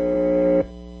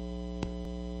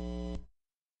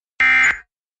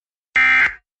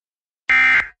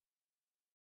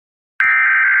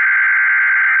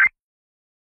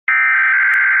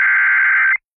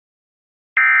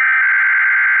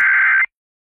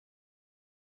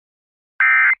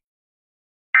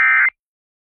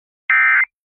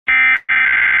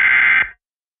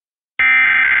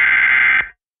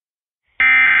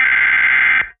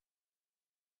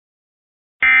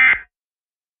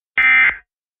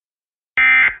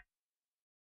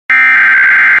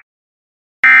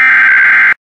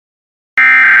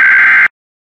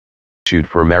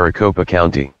 For Maricopa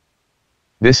County.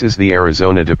 This is the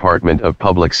Arizona Department of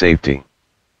Public Safety.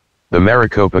 The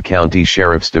Maricopa County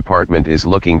Sheriff's Department is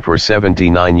looking for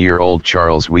 79-year-old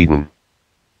Charles Whedon.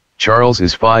 Charles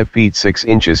is 5 feet 6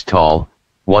 inches tall,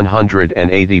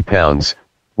 180 pounds,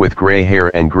 with gray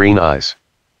hair and green eyes.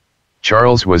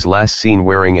 Charles was last seen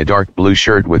wearing a dark blue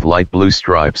shirt with light blue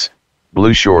stripes,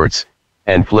 blue shorts,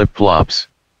 and flip-flops.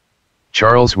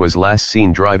 Charles was last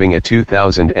seen driving a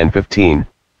 2015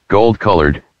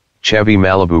 gold-colored Chevy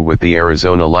Malibu with the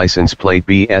Arizona license plate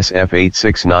BSF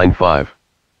 8695.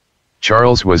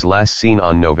 Charles was last seen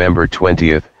on November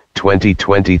 20,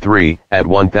 2023, at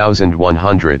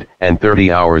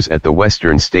 1130 hours at the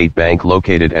Western State Bank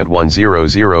located at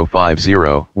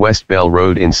 10050 West Bell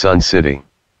Road in Sun City.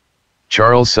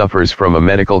 Charles suffers from a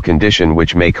medical condition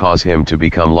which may cause him to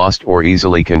become lost or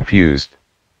easily confused.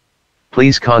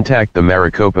 Please contact the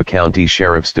Maricopa County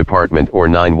Sheriff's Department or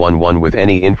 911 with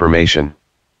any information.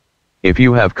 If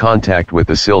you have contact with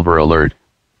the Silver Alert,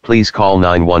 please call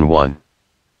 911.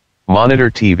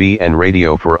 Monitor TV and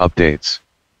radio for updates.